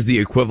 this is the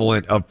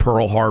equivalent of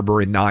Pearl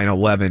Harbor and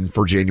 9/11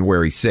 for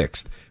January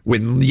 6th.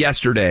 When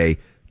yesterday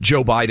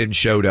Joe Biden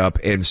showed up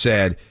and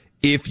said,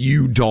 if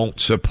you don't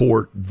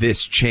support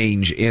this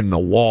change in the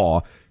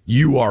law,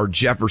 you are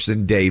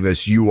Jefferson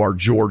Davis, you are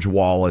George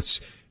Wallace,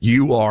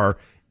 you are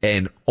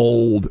an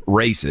old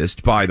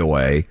racist. By the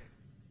way,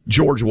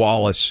 George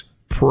Wallace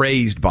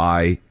praised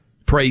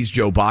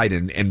Joe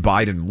Biden, and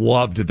Biden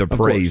loved the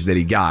praise that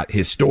he got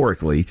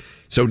historically.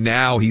 So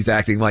now he's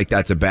acting like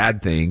that's a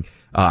bad thing.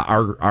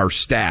 Our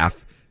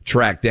staff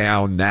tracked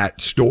down that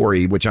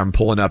story, which I'm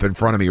pulling up in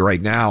front of me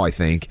right now, I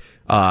think,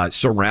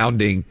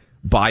 surrounding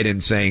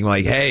Biden saying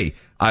like, hey,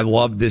 I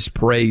love this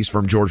praise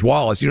from George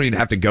Wallace. You don't even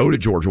have to go to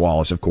George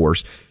Wallace, of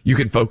course. You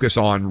can focus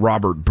on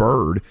Robert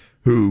Byrd,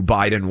 who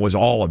Biden was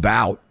all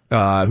about,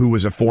 who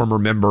was a former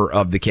member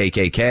of the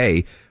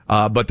KKK.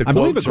 But the I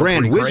believe a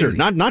grand wizard,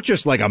 not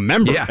just like a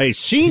member, a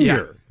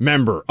senior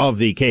member of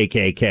the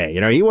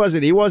KKK. He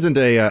wasn't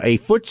a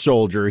foot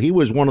soldier. He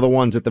was one of the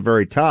ones at the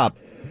very top.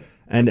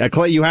 And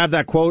Clay, you have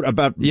that quote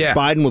about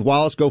Biden with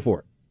Wallace. Go for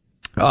it.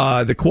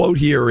 The quote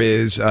here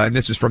is, and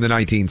this is from the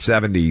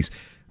 1970s.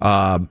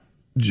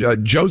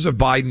 Joseph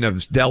Biden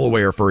of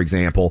Delaware, for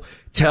example,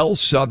 tells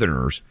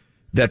Southerners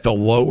that the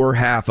lower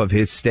half of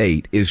his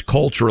state is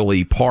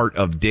culturally part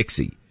of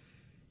Dixie.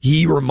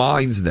 He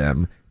reminds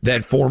them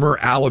that former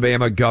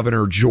Alabama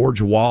Governor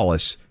George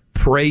Wallace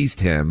praised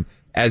him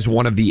as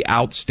one of the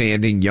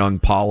outstanding young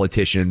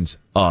politicians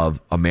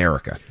of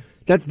America.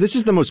 This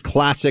is the most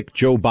classic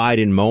Joe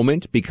Biden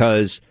moment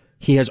because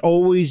he has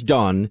always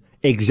done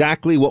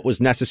exactly what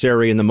was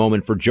necessary in the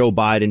moment for Joe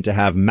Biden to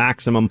have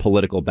maximum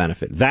political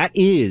benefit. That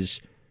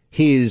is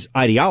his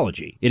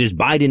ideology. It is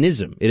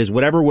Bidenism. It is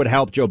whatever would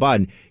help Joe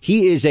Biden.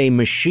 He is a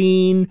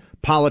machine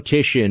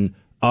politician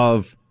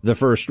of the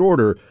first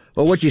order.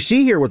 But what you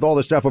see here with all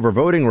the stuff over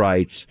voting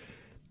rights,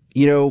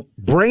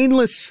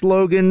 brainless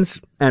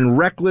slogans and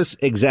reckless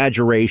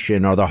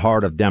exaggeration are the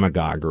heart of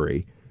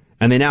demagoguery,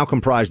 and they now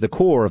comprise the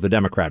core of the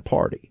Democrat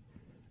Party.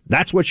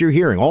 That's what you're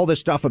hearing. All this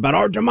stuff about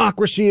our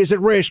democracy is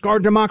at risk, our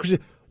democracy.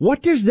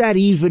 What does that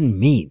even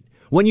mean?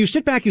 When you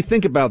sit back, you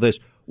think about this,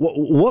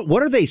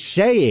 what are they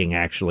saying,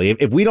 actually?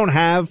 If we don't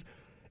have,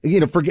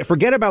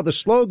 forget about the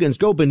slogans,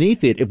 go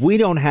beneath it. If we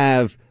don't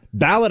have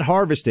ballot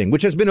harvesting,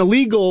 which has been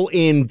illegal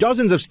in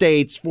dozens of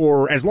states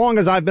for as long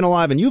as I've been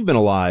alive and you've been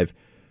alive,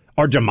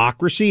 our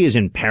democracy is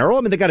in peril?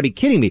 I mean, they got to be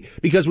kidding me,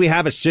 because we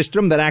have a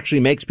system that actually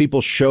makes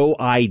people show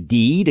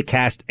ID to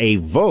cast a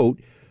vote.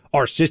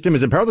 Our system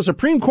is in peril. The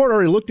Supreme Court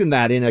already looked in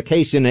that in a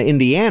case in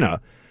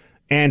Indiana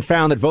and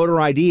found that voter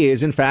ID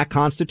is, in fact,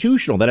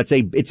 constitutional, that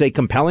it's a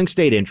compelling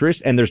state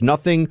interest, and there's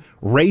nothing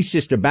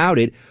racist about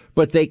it.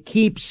 But they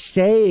keep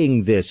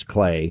saying this,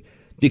 Clay,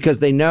 because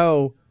they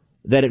know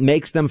that it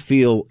makes them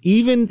feel,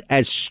 even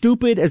as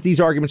stupid as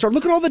these arguments are.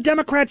 Look at all the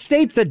Democrat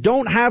states that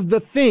don't have the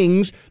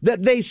things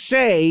that they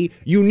say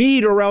you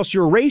need or else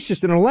you're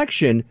racist in an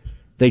election.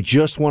 They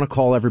just want to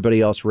call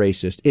everybody else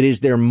racist. It is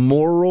their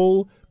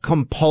moral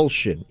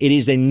compulsion. It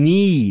is a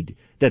need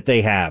that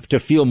they have to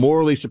feel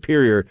morally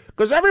superior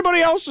because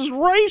everybody else is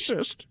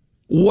racist.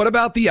 What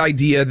about the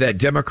idea that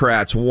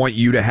Democrats want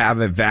you to have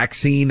a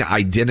vaccine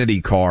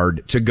identity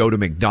card to go to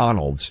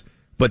McDonald's,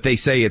 but they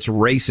say it's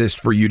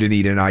racist for you to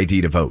need an ID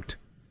to vote?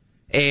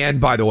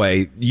 And by the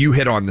way, you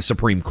hit on the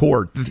Supreme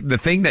Court. The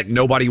thing that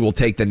nobody will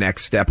take the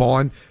next step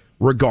on,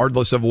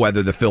 regardless of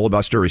whether the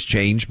filibuster is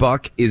changed,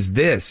 Buck, is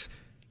this.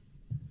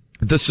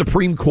 The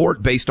Supreme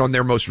Court, based on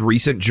their most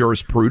recent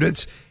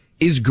jurisprudence,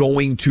 is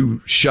going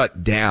to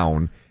shut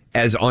down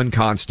as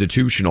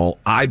unconstitutional,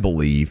 I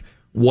believe,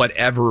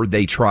 whatever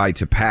they try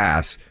to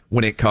pass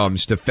when it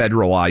comes to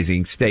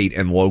federalizing state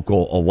and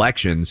local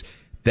elections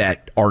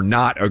that are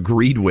not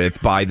agreed with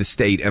by the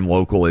state and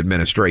local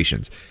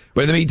administrations.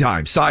 But in the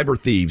meantime, cyber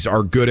thieves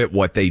are good at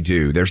what they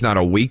do. There's not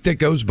a week that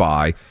goes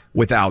by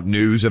without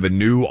news of a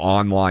new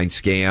online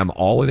scam,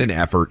 all in an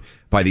effort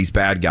by these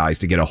bad guys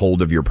to get a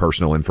hold of your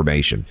personal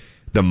information.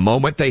 The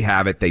moment they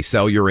have it, they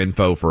sell your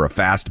info for a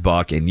fast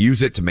buck and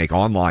use it to make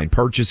online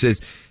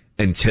purchases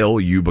until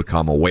you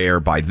become aware.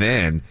 By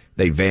then,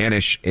 they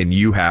vanish and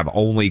you have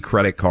only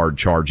credit card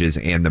charges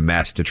and the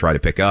mess to try to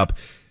pick up.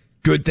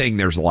 Good thing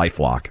there's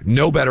LifeLock.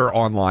 No better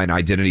online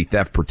identity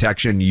theft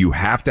protection. You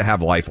have to have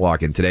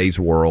LifeLock in today's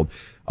world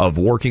of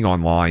working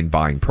online,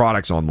 buying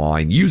products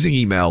online, using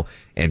email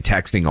and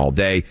texting all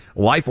day.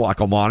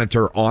 LifeLock will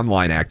monitor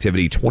online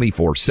activity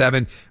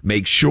 24/7.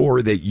 Make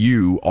sure that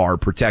you are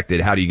protected.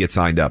 How do you get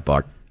signed up,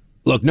 Buck?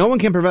 Look, no one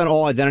can prevent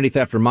all identity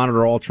theft or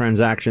monitor all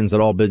transactions at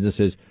all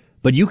businesses,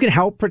 but you can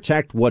help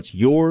protect what's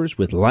yours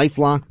with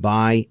LifeLock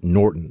by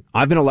Norton.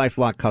 I've been a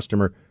LifeLock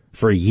customer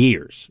for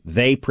years.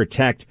 They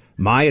protect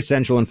my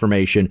essential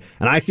information,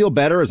 and I feel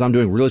better as I'm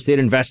doing real estate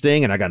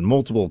investing, and I got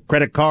multiple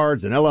credit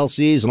cards and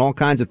LLCs and all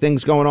kinds of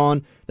things going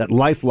on, that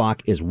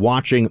LifeLock is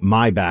watching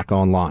my back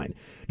online.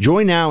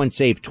 Join now and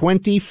save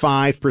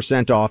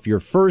 25% off your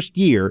first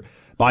year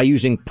by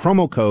using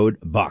promo code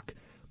BUCK.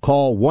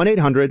 Call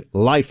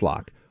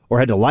 1-800-LifeLock or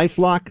head to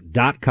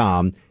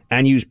lifelock.com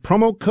and use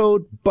promo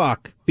code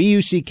BUCK,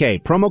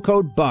 B-U-C-K, promo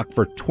code BUCK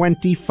for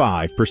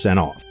 25%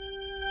 off.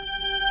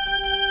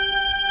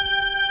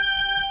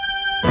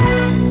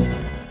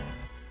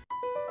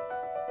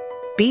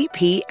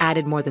 BP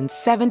added more than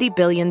 $70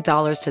 billion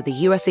to the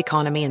U.S.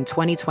 economy in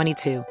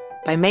 2022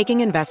 by making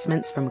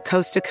investments from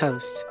coast to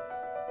coast.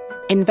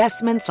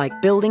 Investments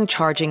like building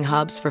charging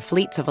hubs for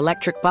fleets of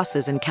electric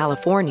buses in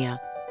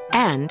California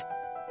and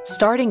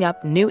starting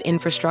up new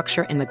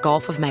infrastructure in the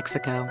Gulf of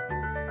Mexico.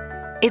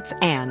 It's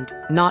and,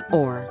 not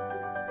or.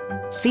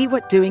 See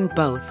what doing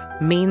both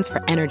means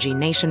for energy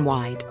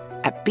nationwide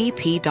at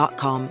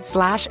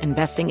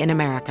bp.com/investing in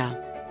America.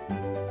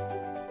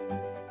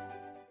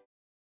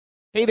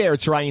 Hey there,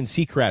 it's Ryan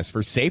Seacrest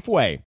for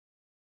Safeway.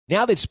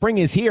 Now that spring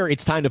is here,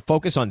 it's time to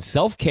focus on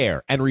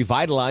self-care and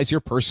revitalize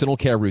your personal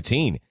care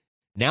routine.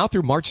 Now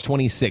through March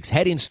 26,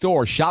 head in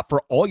store, shop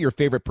for all your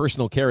favorite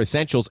personal care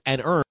essentials,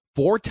 and earn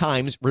 4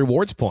 times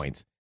rewards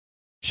points.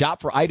 Shop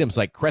for items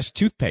like Crest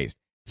toothpaste,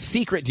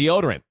 Secret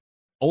deodorant,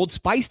 Old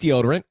Spice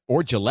deodorant,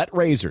 or Gillette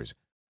razors.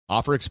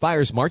 Offer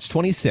expires March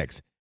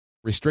 26.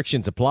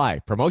 Restrictions apply.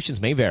 Promotions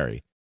may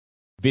vary.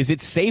 Visit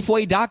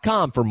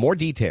Safeway.com for more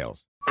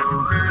details.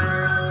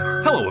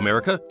 Hello,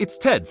 America. It's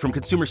Ted from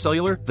Consumer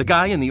Cellular, the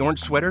guy in the orange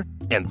sweater,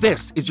 and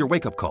this is your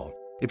wake-up call.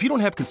 If you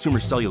don't have Consumer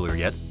Cellular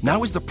yet,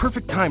 now is the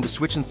perfect time to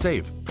switch and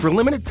save. For a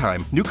limited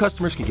time, new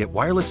customers can get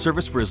wireless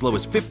service for as low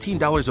as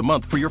 $15 a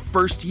month for your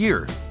first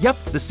year.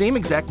 Yep, the same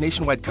exact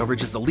nationwide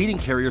coverage as the leading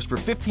carriers for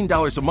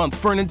 $15 a month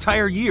for an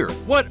entire year.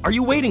 What are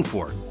you waiting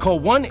for?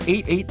 Call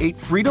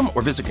 1-888-FREEDOM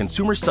or visit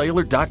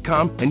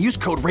ConsumerCellular.com and use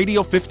code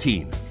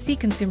Radio15. See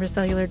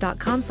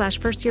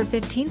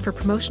ConsumerCellular.com/firstyear15 for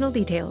promotional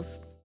details.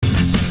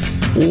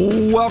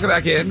 Welcome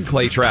back in.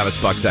 Clay Travis,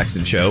 Buck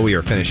Sexton Show. We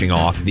are finishing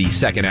off the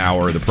second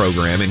hour of the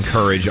program.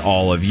 Encourage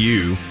all of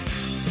you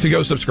to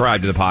go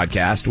subscribe to the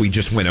podcast. We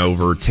just went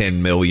over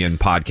 10 million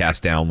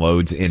podcast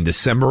downloads in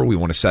December. We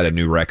want to set a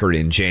new record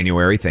in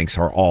January. Thanks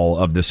for all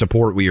of the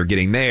support we are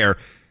getting there.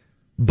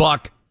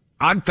 Buck,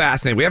 I'm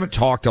fascinated. We haven't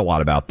talked a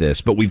lot about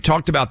this, but we've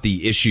talked about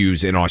the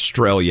issues in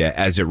Australia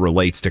as it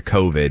relates to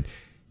COVID,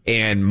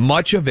 and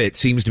much of it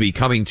seems to be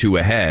coming to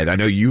a head. I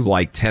know you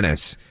like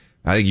tennis.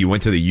 I think you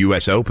went to the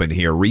U.S. Open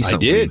here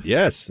recently. I did,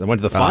 yes. I went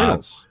to the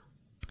finals.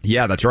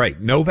 Yeah, that's right.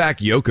 Novak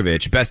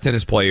Djokovic, best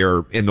tennis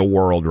player in the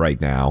world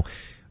right now,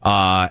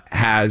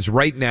 has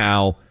right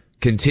now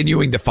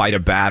continuing to fight a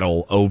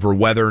battle over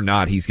whether or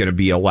not he's going to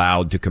be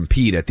allowed to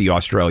compete at the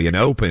Australian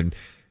Open,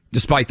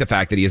 despite the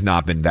fact that he has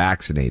not been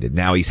vaccinated.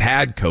 Now, he's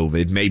had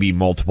COVID maybe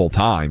multiple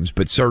times,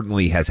 but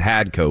certainly has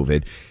had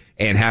COVID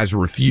and has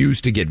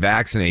refused to get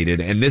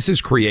vaccinated. And this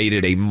has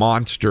created a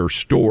monster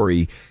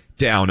story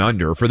down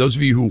under. For those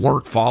of you who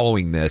weren't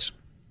following this,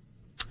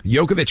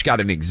 Djokovic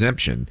got an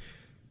exemption,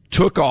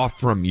 took off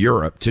from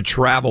Europe to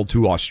travel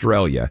to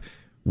Australia.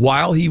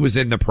 While he was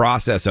in the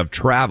process of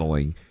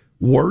traveling,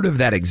 word of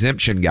that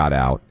exemption got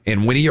out.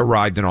 And when he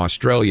arrived in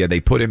Australia,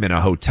 they put him in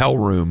a hotel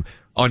room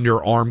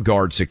under armed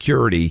guard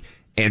security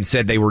and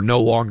said they were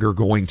no longer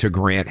going to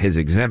grant his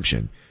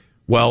exemption.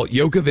 Well,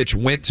 Djokovic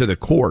went to the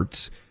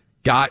courts,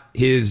 got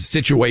his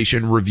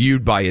situation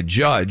reviewed by a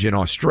judge in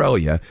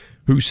Australia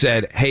who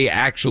said, hey,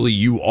 actually,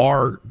 you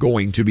are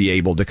going to be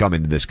able to come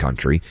into this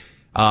country.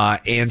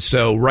 And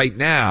so right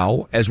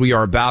now, as we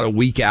are about a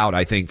week out,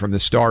 I think, from the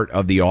start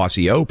of the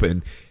Aussie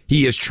Open,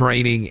 he is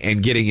training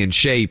and getting in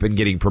shape and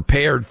getting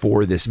prepared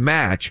for this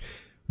match.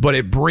 But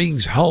it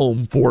brings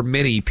home for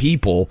many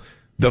people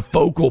the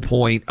focal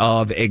point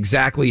of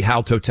exactly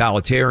how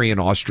totalitarian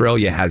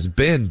Australia has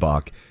been,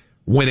 Buck,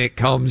 when it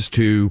comes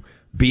to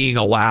being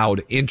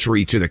allowed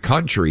entry to the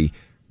country.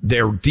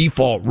 Their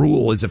default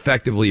rule is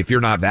effectively, if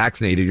you're not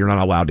vaccinated, you're not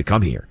allowed to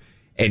come here.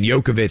 And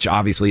Djokovic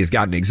obviously has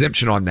got an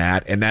exemption on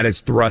that, and that has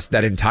thrust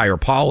that entire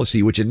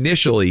policy, which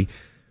initially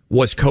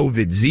was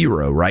COVID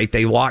zero, right?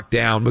 They locked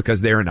down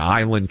because they're an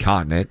island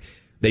continent.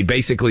 They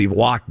basically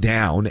locked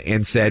down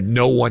and said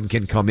no one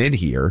can come in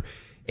here.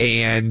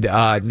 And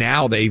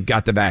now they've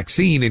got the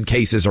vaccine and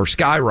cases are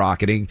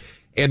skyrocketing,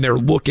 and they're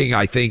looking,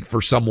 I think, for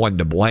someone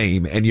to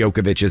blame, and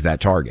Djokovic is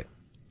that target.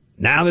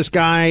 Now this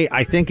guy,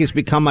 I think, has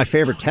become my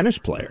favorite tennis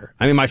player.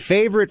 I mean, my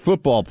favorite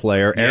football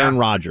player, Aaron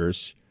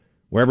Rodgers,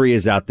 wherever he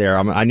is out there.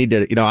 I need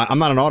to, I'm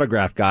not an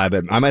autograph guy,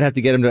 but I might have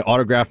to get him to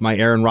autograph my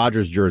Aaron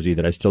Rodgers jersey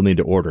that I still need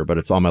to order, but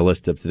it's on my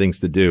list of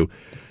things to do.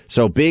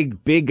 So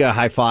big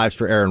high fives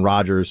for Aaron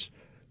Rodgers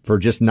for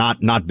just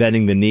not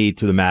bending the knee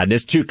to the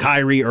madness. To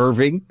Kyrie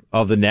Irving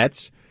of the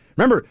Nets.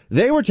 Remember,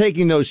 they were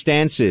taking those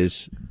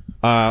stances,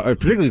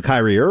 particularly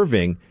Kyrie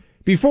Irving,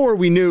 before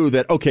we knew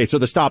that, okay, so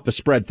the stop the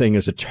spread thing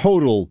is a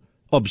total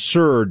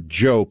absurd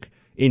joke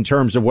in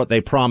terms of what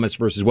they promise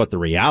versus what the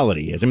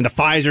reality is. I mean, the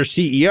Pfizer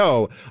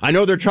CEO, I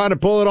know they're trying to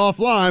pull it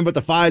offline, but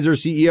the Pfizer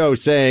CEO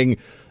saying,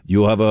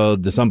 you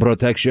have some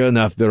protection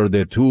after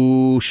the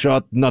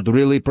 2-shot, not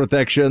really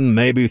protection,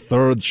 maybe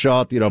third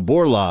shot,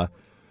 Borla.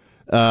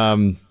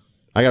 I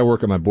got to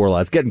work on my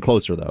Borla. It's getting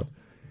closer, though.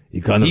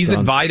 He's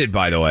invited,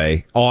 by the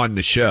way, on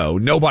the show.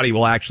 Nobody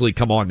will actually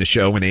come on the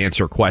show and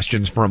answer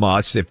questions from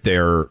us if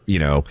they're,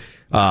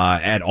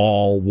 at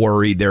all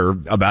worried they're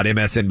about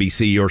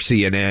MSNBC or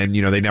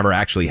CNN. They never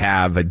actually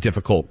have a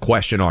difficult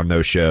question on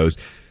those shows.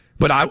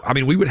 But I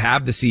mean, we would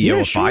have the CEO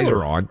of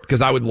Pfizer on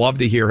because I would love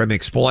to hear him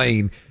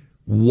explain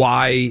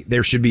why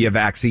there should be a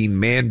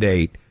vaccine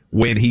mandate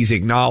when he's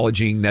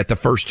acknowledging that the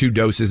first 2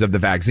 doses of the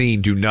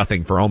vaccine do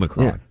nothing for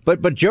Omicron. Yeah. But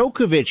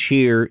Djokovic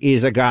here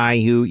is a guy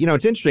who,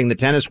 it's interesting, the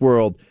tennis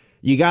world,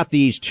 you got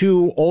these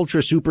 2 ultra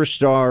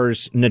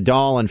superstars,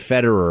 Nadal and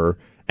Federer,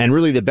 and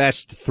really the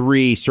best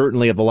 3,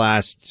 certainly of the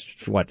last,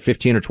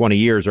 15 or 20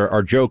 years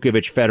are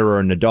Djokovic, Federer,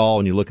 and Nadal.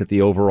 And you look at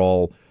the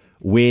overall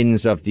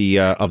wins of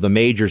the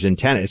majors in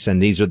tennis, and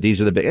these are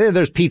the big,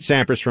 there's Pete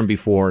Sampras from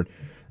before.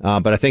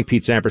 But I think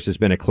Pete Sampras has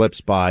been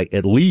eclipsed by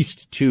at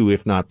least 2,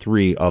 if not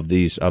 3 of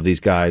these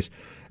guys,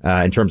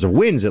 in terms of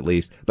wins at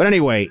least. But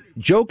anyway,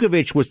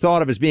 Djokovic was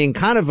thought of as being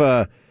kind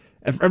of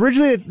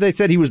originally they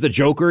said he was the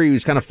Joker. He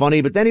was kind of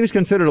funny, but then he was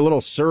considered a little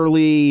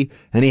surly,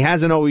 and he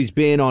hasn't always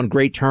been on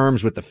great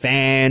terms with the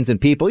fans and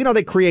people.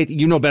 They create,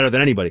 better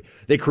than anybody.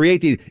 They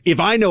create if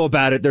I know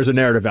about it, there's a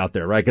narrative out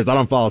there, right? Because I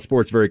don't follow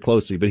sports very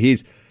closely, but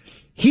he's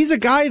a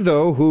guy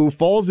though who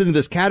falls into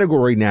this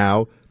category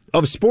now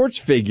of sports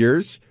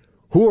figures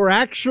who are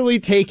actually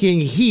taking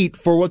heat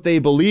for what they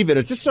believe in.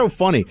 It's just so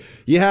funny.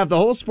 You have the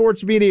whole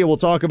sports media will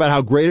talk about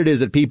how great it is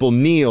that people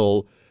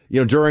kneel,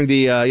 during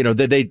the,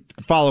 that they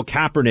follow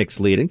Kaepernick's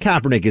lead. And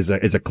Kaepernick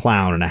is a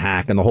clown and a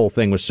hack, and the whole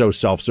thing was so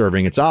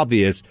self-serving. It's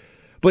obvious.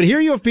 But here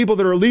you have people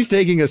that are at least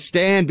taking a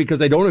stand because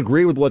they don't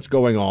agree with what's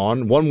going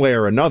on one way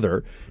or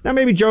another. Now,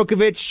 maybe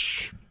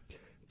Djokovic,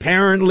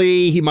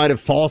 apparently he might have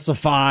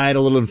falsified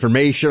a little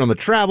information on the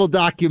travel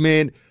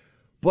document.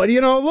 But,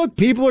 look,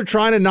 people are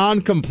trying to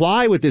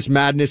non-comply with this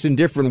madness in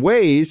different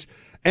ways.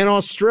 And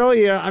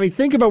Australia, I mean,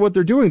 think about what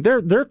they're doing.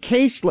 Their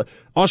case,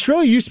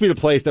 Australia used to be the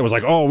place that was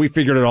like, oh, we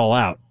figured it all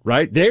out,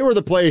 right? They were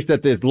the place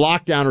that the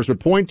lockdowners would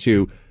point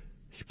to.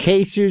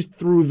 Cases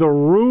through the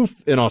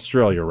roof in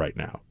Australia right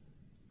now.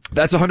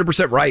 That's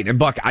 100% right. And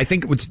Buck, I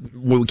think what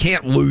we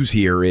can't lose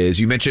here is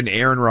you mentioned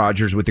Aaron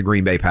Rodgers with the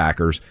Green Bay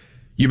Packers.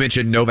 You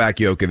mentioned Novak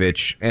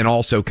Djokovic and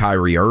also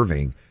Kyrie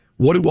Irving.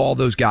 What do all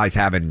those guys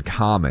have in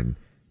common?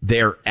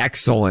 They're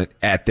excellent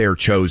at their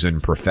chosen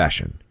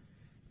profession.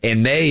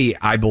 And they,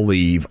 I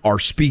believe, are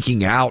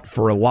speaking out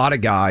for a lot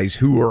of guys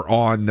who are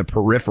on the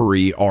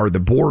periphery or the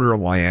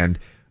borderland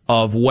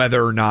of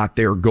whether or not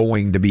they're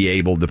going to be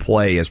able to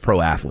play as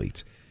pro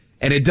athletes.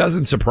 And it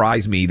doesn't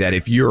surprise me that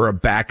if you're a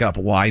backup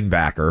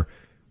linebacker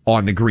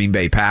on the Green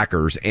Bay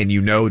Packers and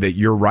you know that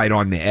you're right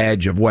on the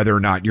edge of whether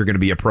or not you're going to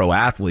be a pro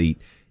athlete,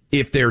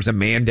 if there's a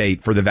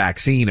mandate for the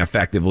vaccine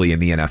effectively in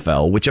the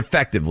NFL, which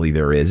effectively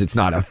there is, it's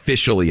not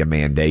officially a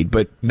mandate,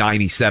 but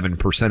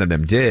 97% of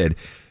them did,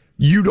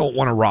 you don't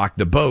want to rock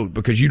the boat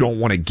because you don't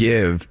want to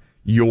give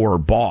your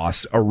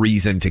boss a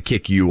reason to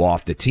kick you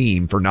off the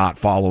team for not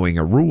following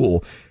a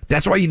rule.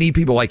 That's why you need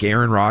people like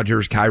Aaron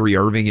Rodgers, Kyrie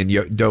Irving, and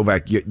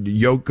Novak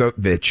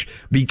Djokovic,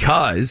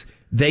 because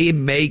they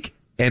make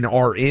and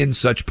are in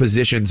such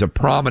positions of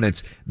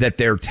prominence that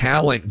their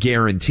talent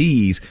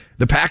guarantees.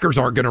 The Packers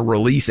aren't going to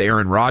release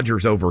Aaron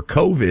Rodgers over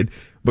COVID,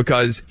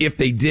 because if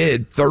they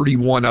did,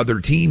 31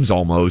 other teams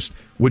almost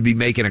would be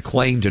making a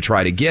claim to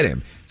try to get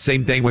him.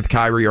 Same thing with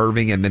Kyrie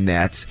Irving and the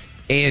Nets.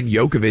 And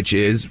Djokovic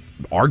is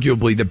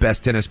arguably the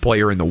best tennis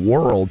player in the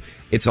world.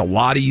 It's a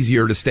lot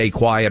easier to stay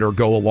quiet or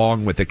go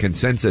along with the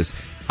consensus.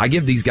 I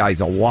give these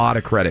guys a lot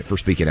of credit for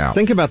speaking out.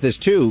 Think about this,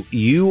 too.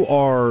 You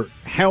are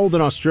held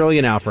in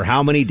Australia now for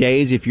how many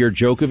days if you're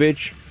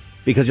Djokovic?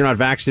 Because you're not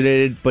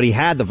vaccinated, but he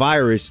had the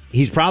virus.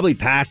 He's probably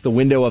past the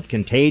window of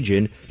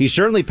contagion. He's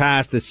certainly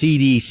past the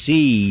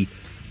CDC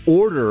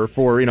order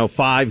for,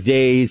 5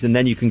 days, and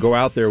then you can go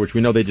out there, which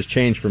we know they just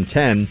changed from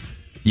 10.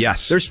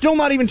 Yes. They're still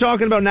not even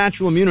talking about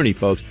natural immunity,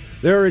 folks.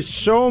 There is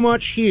so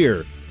much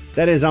here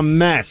that is a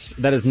mess.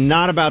 That is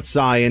not about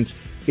science.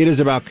 It is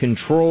about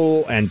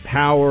control and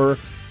power,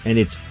 and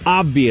it's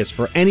obvious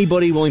for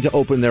anybody willing to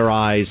open their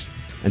eyes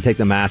and take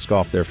the mask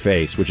off their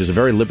face, which is a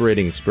very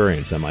liberating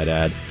experience, I might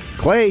add.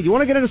 Clay, do you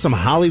want to get into some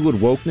Hollywood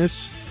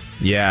wokeness?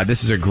 Yeah,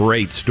 this is a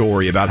great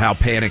story about how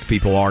panicked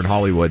people are in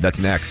Hollywood. That's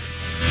next.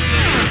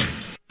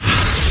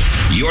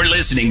 You're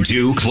listening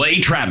to Clay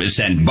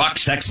Travis and Buck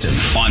Sexton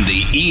on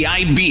the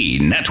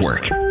EIB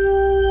Network.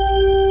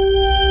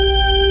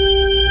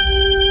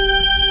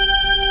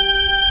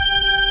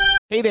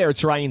 Hey there,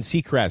 it's Ryan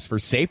Seacrest for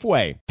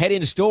Safeway. Head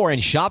in store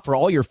and shop for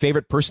all your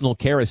favorite personal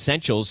care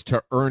essentials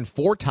to earn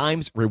 4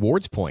 times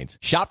rewards points.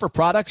 Shop for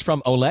products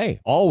from Olay,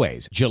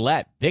 Always,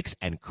 Gillette, Vicks,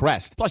 and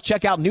Crest. Plus,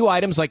 check out new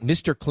items like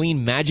Mr.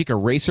 Clean Magic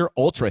Eraser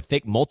Ultra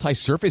Thick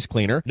Multi-Surface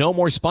Cleaner. No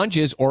more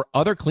sponges or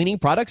other cleaning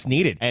products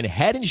needed. And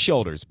Head &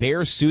 Shoulders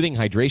Bare Soothing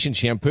Hydration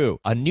Shampoo,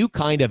 a new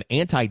kind of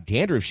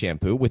anti-dandruff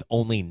shampoo with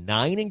only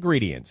 9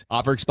 ingredients.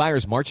 Offer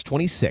expires March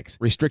 26.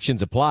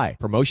 Restrictions apply.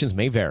 Promotions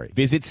may vary.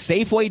 Visit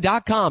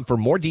Safeway.com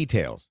for more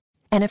details.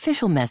 An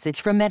official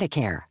message from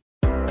Medicare.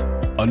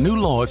 A new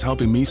law is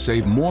helping me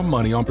save more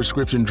money on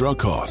prescription drug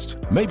costs.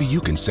 Maybe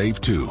you can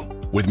save too.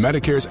 With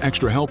Medicare's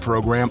Extra Help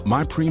program,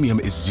 my premium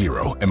is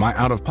 $0 and my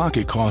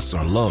out-of-pocket costs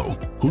are low.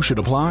 Who should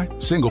apply?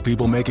 Single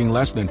people making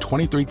less than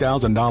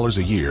 $23,000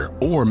 a year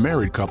or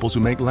married couples who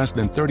make less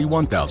than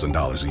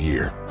 $31,000 a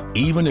year.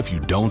 Even if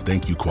you don't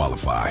think you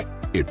qualify,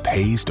 it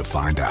pays to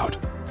find out.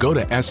 Go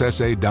to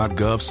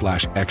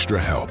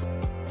ssa.gov/extrahelp.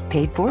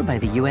 Paid for by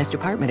the U.S.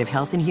 Department of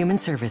Health and Human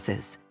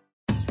Services.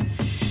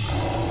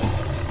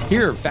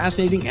 Hear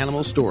fascinating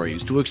animal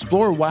stories to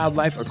explore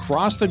wildlife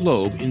across the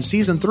globe in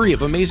Season 3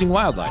 of Amazing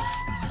Wildlife.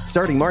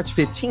 Starting March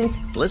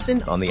 15th,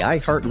 listen on the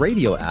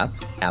iHeartRadio app,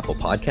 Apple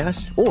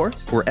Podcasts, or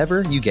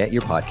wherever you get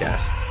your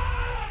podcasts.